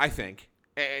 I think.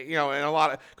 And a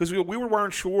lot of because we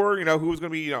weren't sure, who was going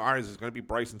to be. Is it going to be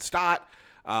Bryson Stott?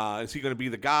 Is he going to be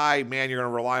the guy? Man, you're going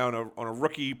to rely on a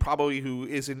rookie probably who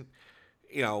isn't.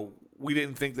 We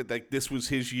didn't think that this was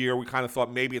his year. We kind of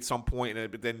thought maybe at some point,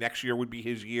 but then next year would be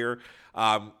his year.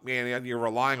 Man, you're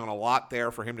relying on a lot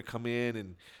there for him to come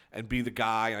in and be the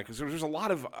guy. Because there's a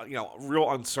lot of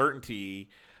real uncertainty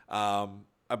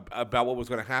about what was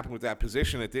going to happen with that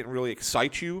position. It didn't really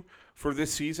excite you for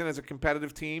this season as a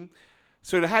competitive team.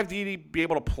 So to have Didi be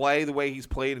able to play the way he's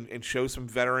played and show some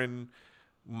veteran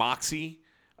moxie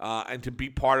and to be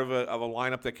part of a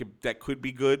lineup that could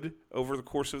be good over the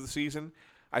course of the season,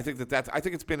 I think I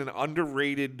think it's been an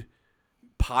underrated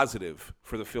positive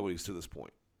for the Phillies to this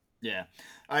point. Yeah.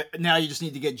 Now you just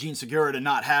need to get Gene Segura to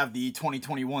not have the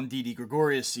 2021 Didi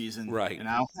Gregorius season. Right.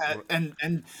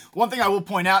 And one thing I will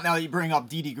point out now that you bring up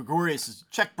Didi Gregorius is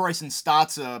check Bryson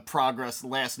Stott's progress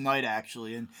last night,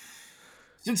 actually. And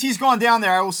since he's gone down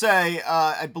there, I will say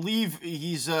I believe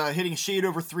he's hitting a shade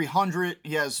over 300.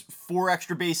 He has 4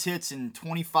 extra base hits and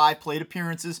 25 plate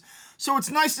appearances. So it's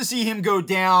nice to see him go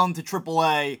down to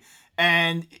AAA.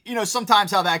 And,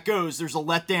 sometimes how that goes, there's a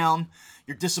letdown.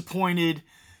 You're disappointed.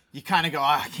 You kind of go,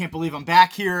 I can't believe I'm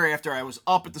back here after I was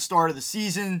up at the start of the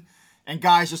season. And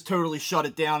guys just totally shut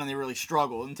it down and they really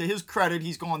struggle. And to his credit,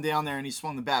 he's gone down there and he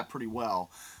swung the bat pretty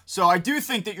well. So I do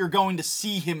think that you're going to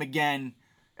see him again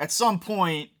at some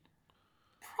point,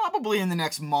 probably in the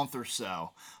next month or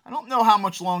so. I don't know how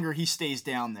much longer he stays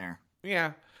down there.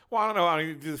 Yeah. Well, I don't know. I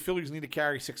mean, do the Phillies need to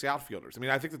carry 6 outfielders? I mean,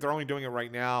 I think that they're only doing it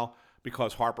right now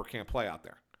because Harper can't play out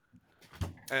there.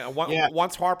 And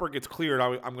once Harper gets cleared,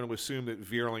 I'm going to assume that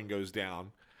Vierling goes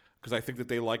down because I think that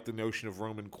they like the notion of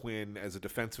Roman Quinn as a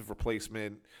defensive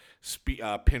replacement,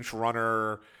 pinch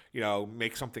runner,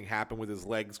 make something happen with his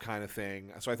legs kind of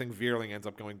thing. So I think Vierling ends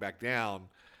up going back down.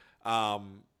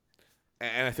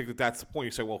 And I think that's the point.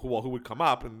 You say, well, who would come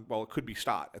up? And, it could be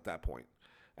Stott at that point.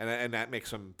 And that makes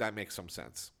some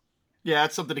sense. Yeah,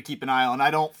 that's something to keep an eye on. I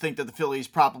don't think that the Phillies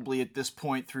probably at this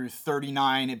point through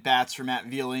 39 at-bats for Matt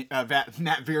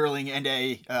Vierling and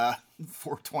a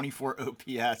 424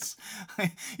 OPS.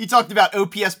 You talked about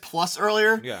OPS plus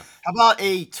earlier. Yeah. How about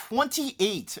a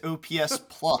 28 OPS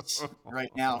plus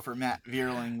right now for Matt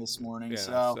Vierling this morning? Yeah,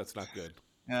 so that's not good.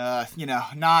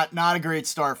 Not a great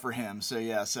start for him. So,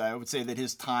 yes, I would say that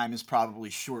his time is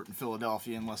probably short in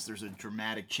Philadelphia unless there's a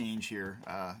dramatic change here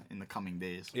in the coming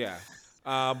days. Yeah.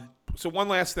 So one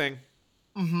last thing.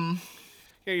 Mm-hmm.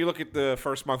 You look at the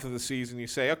first month of the season, you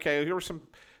say, okay, there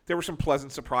were some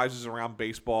pleasant surprises around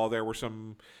baseball. There were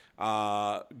some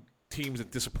teams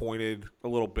that disappointed a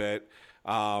little bit.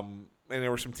 And there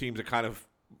were some teams that kind of,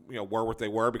 were what they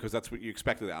were because that's what you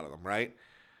expected out of them, right?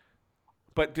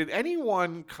 But did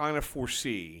anyone kind of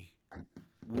foresee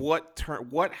what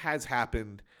has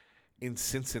happened in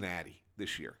Cincinnati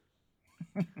this year?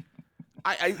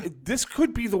 This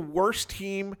could be the worst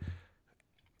team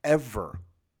ever.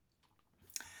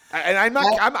 And I'm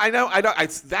not. I know.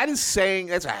 That is saying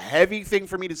that's a heavy thing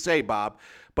for me to say, Bob.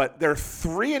 But they're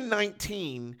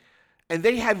 3-19, and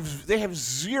they have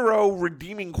 0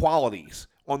 redeeming qualities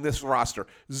on this roster.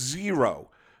 0.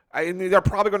 I mean, they're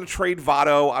probably going to trade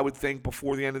Votto, I would think,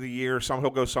 before the end of the year. He'll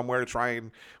go somewhere to try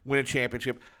and win a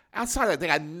championship. Outside of that, they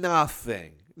got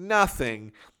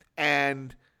nothing,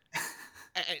 and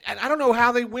I don't know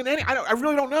how they win any. I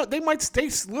really don't know. They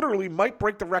literally might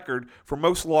break the record for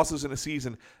most losses in a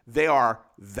season. They are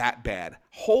that bad.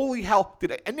 Holy hell!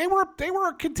 And they were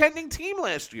a contending team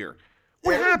last year.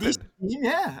 What They're a happened? decent team,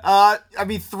 yeah.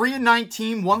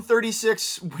 3-19,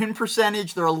 136 win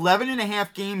percentage. They're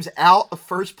 11.5 games out of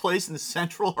first place in the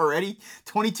Central already.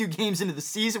 22 games into the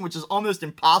season, which is almost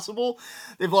impossible.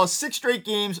 They've lost 6 straight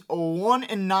games,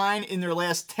 1-9 in their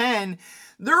last 10.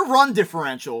 Their run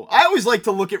differential. I always like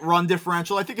to look at run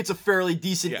differential. I think it's a fairly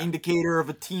decent indicator of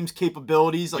a team's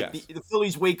capabilities. Like the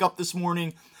Phillies wake up this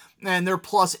morning and they're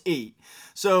 +8.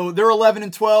 So they're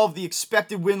 11-12. The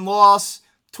expected win-loss,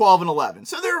 12-11.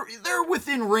 So they're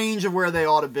within range of where they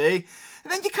ought to be.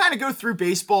 And then you kind of go through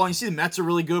baseball and you see the Mets are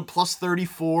really good,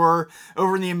 +34.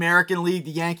 Over in the American League,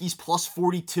 the Yankees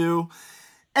 +42.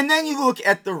 And then you look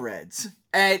at the Reds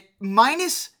at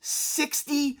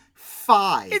 -65.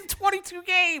 In 22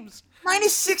 games.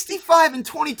 -65 in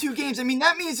 22 games. I mean,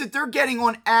 that means that they're getting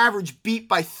on average beat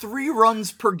by 3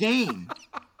 runs per game.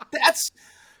 That's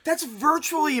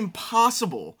virtually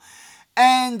impossible.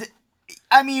 And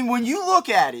I mean, when you look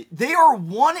at it, they are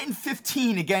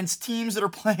 1-15 against teams that are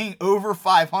playing over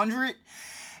 500.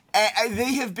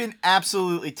 They have been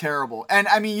absolutely terrible. And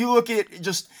I mean, you look at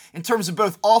just in terms of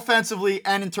both offensively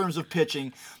and in terms of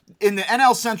pitching. In the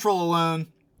NL Central alone,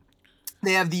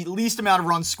 they have the least amount of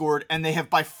runs scored, and they have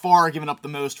by far given up the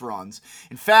most runs.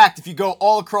 In fact, if you go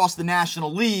all across the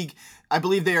National League, I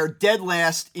believe they are dead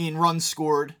last in runs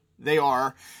scored. They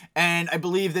are. And I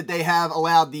believe that they have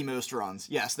allowed the most runs.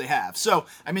 Yes, they have. So,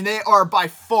 I mean, they are by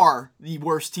far the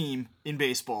worst team in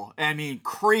baseball. I mean,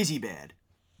 crazy bad.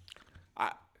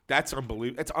 That's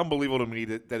unbelievable. It's unbelievable to me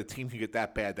that a team can get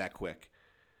that bad that quick.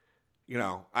 You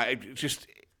know, it's just,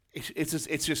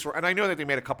 and I know that they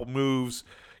made a couple moves.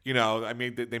 You know,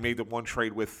 they made the one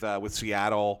trade with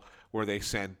Seattle where they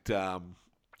sent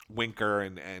Winker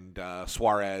and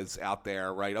Suarez out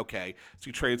there, right? Okay, so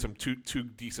you traded some two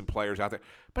decent players out there,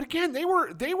 but again, they were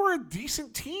a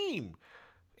decent team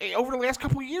over the last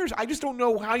couple of years. I just don't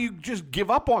know how you just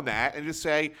give up on that and just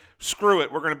say, screw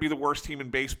it, we're going to be the worst team in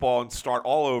baseball and start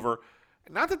all over.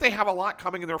 Not that they have a lot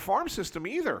coming in their farm system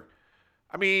either.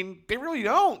 I mean, they really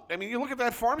don't. I mean, you look at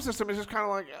that farm system, it's just kind of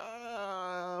like,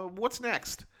 what's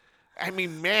next? I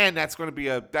mean, man, that's going to be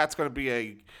a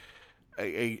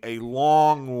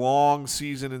long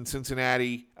season in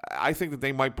Cincinnati. I think that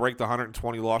they might break the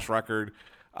 120 loss record,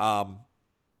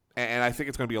 and I think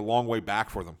it's going to be a long way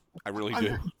back for them. I really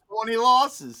do. 20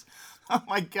 losses. Oh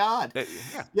my God.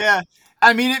 Yeah.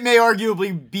 I mean, it may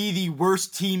arguably be the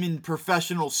worst team in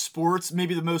professional sports,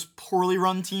 maybe the most poorly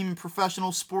run team in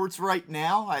professional sports right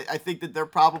now. I think that they're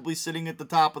probably sitting at the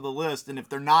top of the list, and if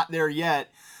they're not there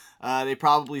yet, they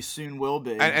probably soon will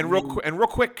be. And real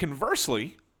quick,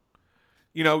 conversely,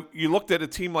 you know, you looked at a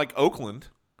team like Oakland,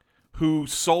 who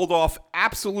sold off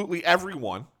absolutely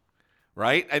everyone,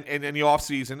 right? And in the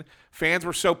offseason, fans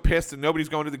were so pissed that nobody's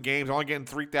going to the games, only getting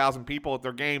 3,000 people at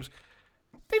their games.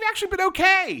 They've actually been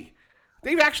okay.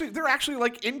 They're actually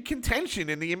like in contention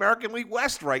in the American League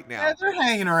West right now. Yeah, they're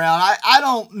hanging around. I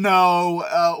don't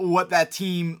know what that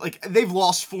team, like, they've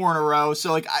lost 4 in a row,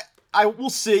 so like I will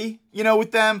see, you know,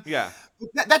 with them. Yeah.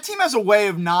 That team has a way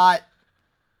of not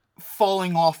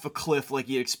falling off a cliff like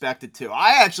you'd expect it to.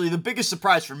 The biggest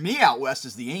surprise for me out west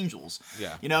is the Angels.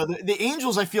 Yeah. You know, the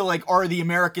Angels, I feel like, are the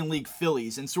American League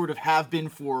Phillies and sort of have been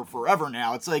for forever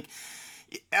now. It's like,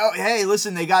 oh, hey,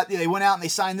 listen, they went out and they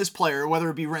signed this player, whether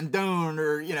it be Rendon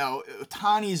or, you know,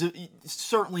 Ohtani's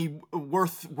certainly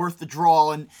worth the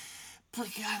draw, and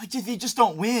they just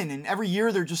don't win, and every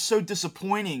year they're just so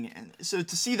disappointing. And so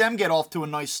to see them get off to a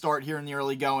nice start here in the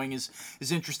early going is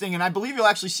interesting, and I believe you'll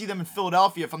actually see them in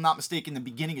Philadelphia, if I'm not mistaken, the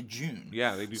beginning of June.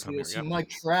 Yeah, they do come here. You'll see Mike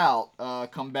Trout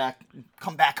come back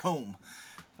home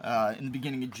in the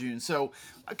beginning of June. So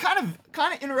kind of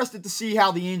interested to see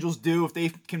how the Angels do, if they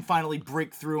can finally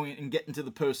break through and get into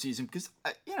the postseason, because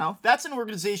you know, that's an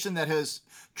organization that has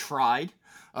tried.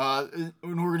 An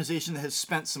organization that has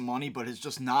spent some money but has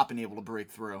just not been able to break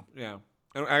through. Yeah,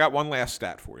 and I got one last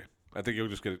stat for you. I think you'll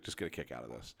just get a kick out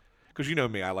of this, because you know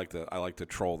me, I like to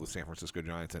troll the San Francisco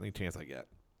Giants any chance I get.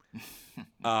 You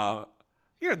know,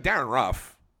 Darren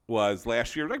Ruff was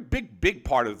last year like big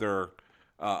part of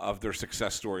their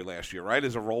success story last year, right?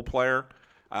 As a role player,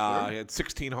 Sure. He had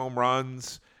 16 home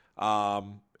runs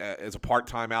as a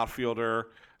part-time outfielder.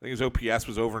 I think his OPS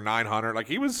was over 900. Like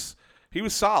he was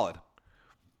solid.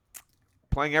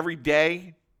 Playing every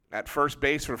day at first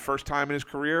base for the first time in his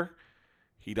career,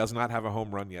 he does not have a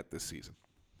home run yet this season.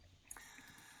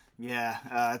 Yeah,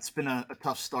 it's been a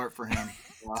tough start for him.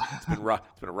 It's been rough.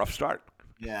 It's been a rough start.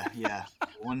 Yeah.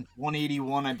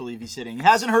 181, I believe he's hitting. He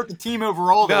hasn't hurt the team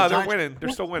overall, though. No, they're winning. They're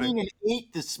still winning.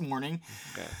 8 this morning.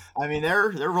 Okay. I mean, they're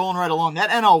rolling right along. That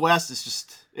NL West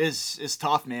is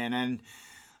tough, man. And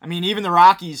I mean, even the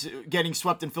Rockies getting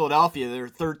swept in Philadelphia, they're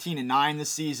 13-9 this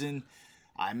season.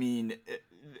 I mean,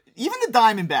 even the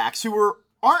Diamondbacks, who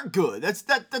aren't good.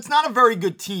 That's not a very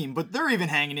good team, but they're even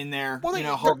hanging in there. Well,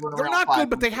 they're not good,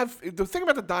 but they have the thing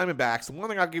about the Diamondbacks. The one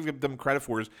thing I'll give them credit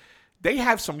for is they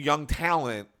have some young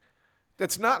talent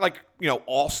that's not like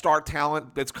all-star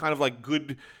talent. That's kind of like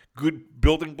good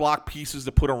building block pieces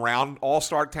to put around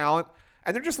all-star talent,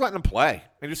 and they're just letting them play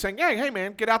and just saying, hey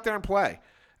man, get out there and play.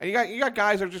 And you got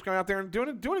guys that are just going out there and doing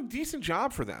a decent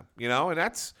job for them, and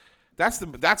that's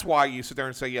why you sit there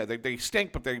and say, yeah, they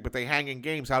stink, but they hang in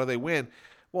games. How do they win?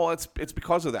 Well, it's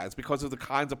because of that. It's because of the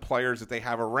kinds of players that they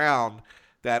have around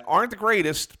that aren't the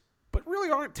greatest, but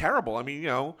really aren't terrible. I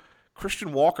mean,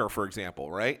 Christian Walker, for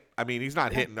example, right? I mean, he's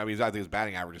not hitting. I mean, I think his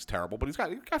batting average is terrible, but he's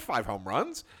got 5 home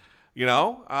runs.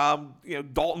 Dalton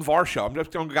Varsho. I'm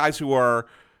just talking guys who are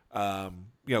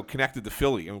connected to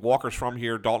Philly. I mean, Walker's from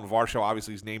here. Dalton Varsho,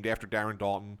 obviously, is named after Darren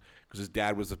Dalton because his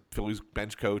dad was the Phillies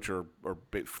bench coach or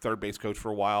third base coach for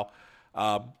a while.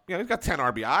 He's got 10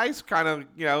 RBIs, kind of,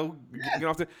 they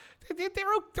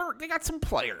got some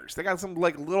players. They got some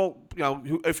like little,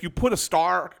 who, if you put a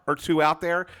star or two out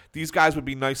there, these guys would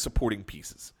be nice supporting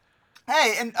pieces.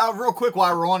 Hey, and real quick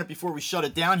while we're on it before we shut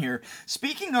it down here,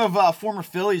 speaking of former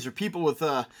Phillies or people with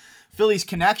Phillies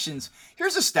connections,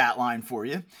 here's a stat line for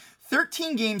you.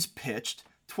 13 games pitched,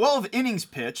 12 innings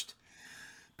pitched.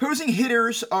 Opposing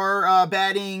hitters are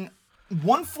batting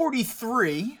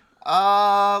 143.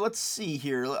 Let's see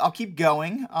here. I'll keep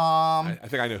going. I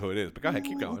think I know who it is, but go ahead,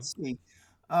 keep going. Let's see.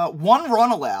 1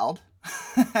 run allowed.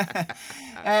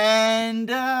 And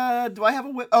do I have a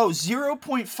whip? Oh,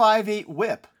 0.58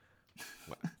 whip.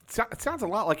 It sounds a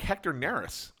lot like Hector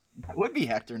Neris. That would be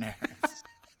Hector Neris.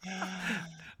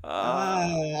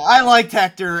 I liked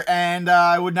Hector, and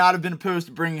I would not have been opposed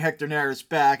to bringing Hector Neris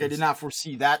back. I did not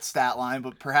foresee that stat line,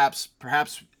 but perhaps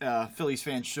Phillies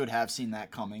fans should have seen that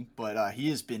coming. But he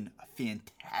has been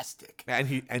fantastic,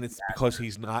 and it's because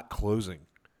he's not closing.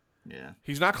 Yeah,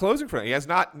 he's not closing for them. He has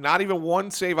not even one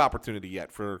save opportunity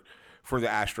yet for the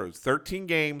Astros. 13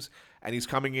 games, and he's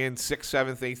coming in 6th,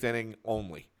 7th, 8th inning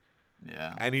only.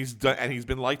 Yeah, and he's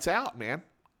been lights out, man.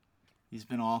 He's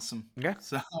been awesome. Yeah.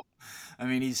 So, I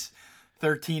mean, he's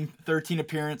 13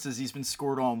 appearances. He's been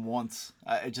scored on once.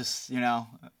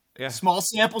 Small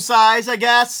sample size, I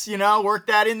guess, work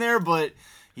that in there, but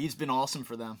he's been awesome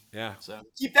for them. Yeah. So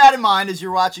keep that in mind as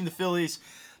you're watching the Phillies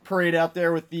parade out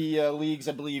there with the league's,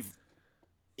 I believe,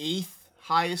 8th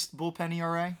highest bullpen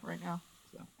ERA right now.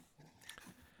 So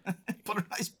put a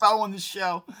nice bow on the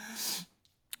show.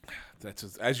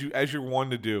 That's as you're one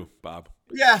to do, Bob.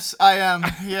 Yes, I am.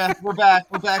 Yeah, we're back.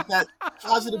 We're back. That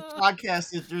positive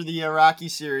podcast after the Rocky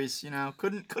series.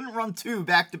 Couldn't run 2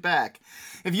 back to back.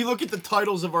 If you look at the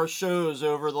titles of our shows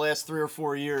over the last 3 or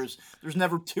 4 years, there's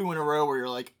never 2 in a row where you're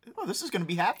like, oh, this is going to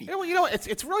be happy.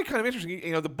 It's really kind of interesting.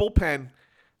 The bullpen.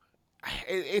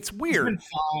 It's weird.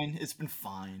 It's been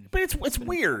fine. But it's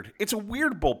weird. It's a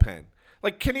weird bullpen.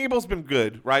 Like Knievel's been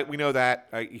good, right? We know that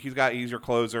he's your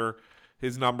closer.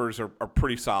 His numbers are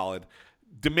pretty solid.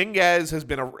 Dominguez has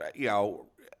been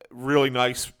really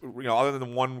nice. Other than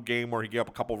the one game where he gave up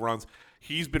a couple of runs,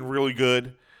 he's been really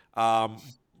good.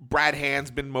 Brad Hand's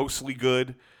been mostly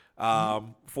good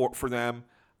for them.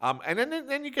 And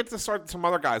then you get to start some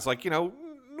other guys like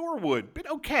Norwood, been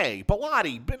okay.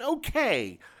 Bellotti, been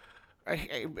okay.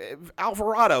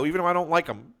 Alvarado, even though I don't like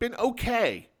him, been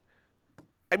okay.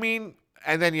 I mean,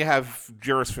 and then you have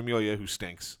Juris Familia, who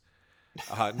stinks.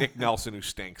 Nick Nelson, who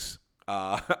stinks.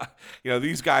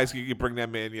 These guys, you bring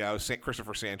them in.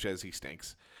 Christopher Sanchez, he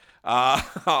stinks.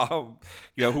 Whoever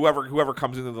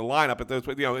comes into the lineup at those,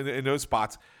 in those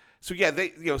spots. So yeah,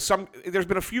 there's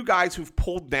been a few guys who've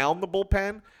pulled down the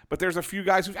bullpen, but there's a few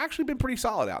guys who've actually been pretty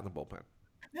solid out in the bullpen.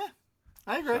 Yeah,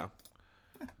 I agree.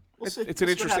 So,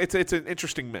 it's an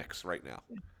interesting mix right now.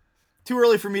 Too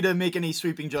early for me to make any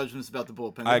sweeping judgments about the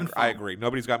bullpen. I agree.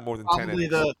 Nobody's got more than 10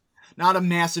 innings. Not a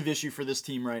massive issue for this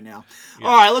team right now. Yeah.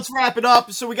 All right, let's wrap it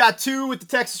up. So we got 2 with the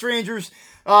Texas Rangers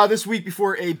this week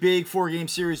before a big 4-game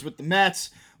series with the Mets.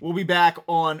 We'll be back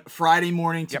on Friday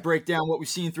morning to break down what we've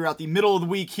seen throughout the middle of the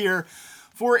week here.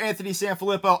 For Anthony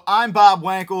Sanfilippo, I'm Bob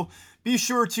Wankel. Be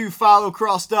sure to follow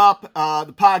Crossed Up,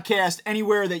 the podcast,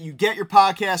 anywhere that you get your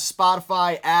podcasts,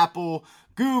 Spotify, Apple,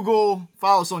 Google.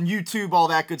 Follow us on YouTube, all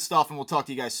that good stuff, and we'll talk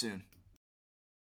to you guys soon.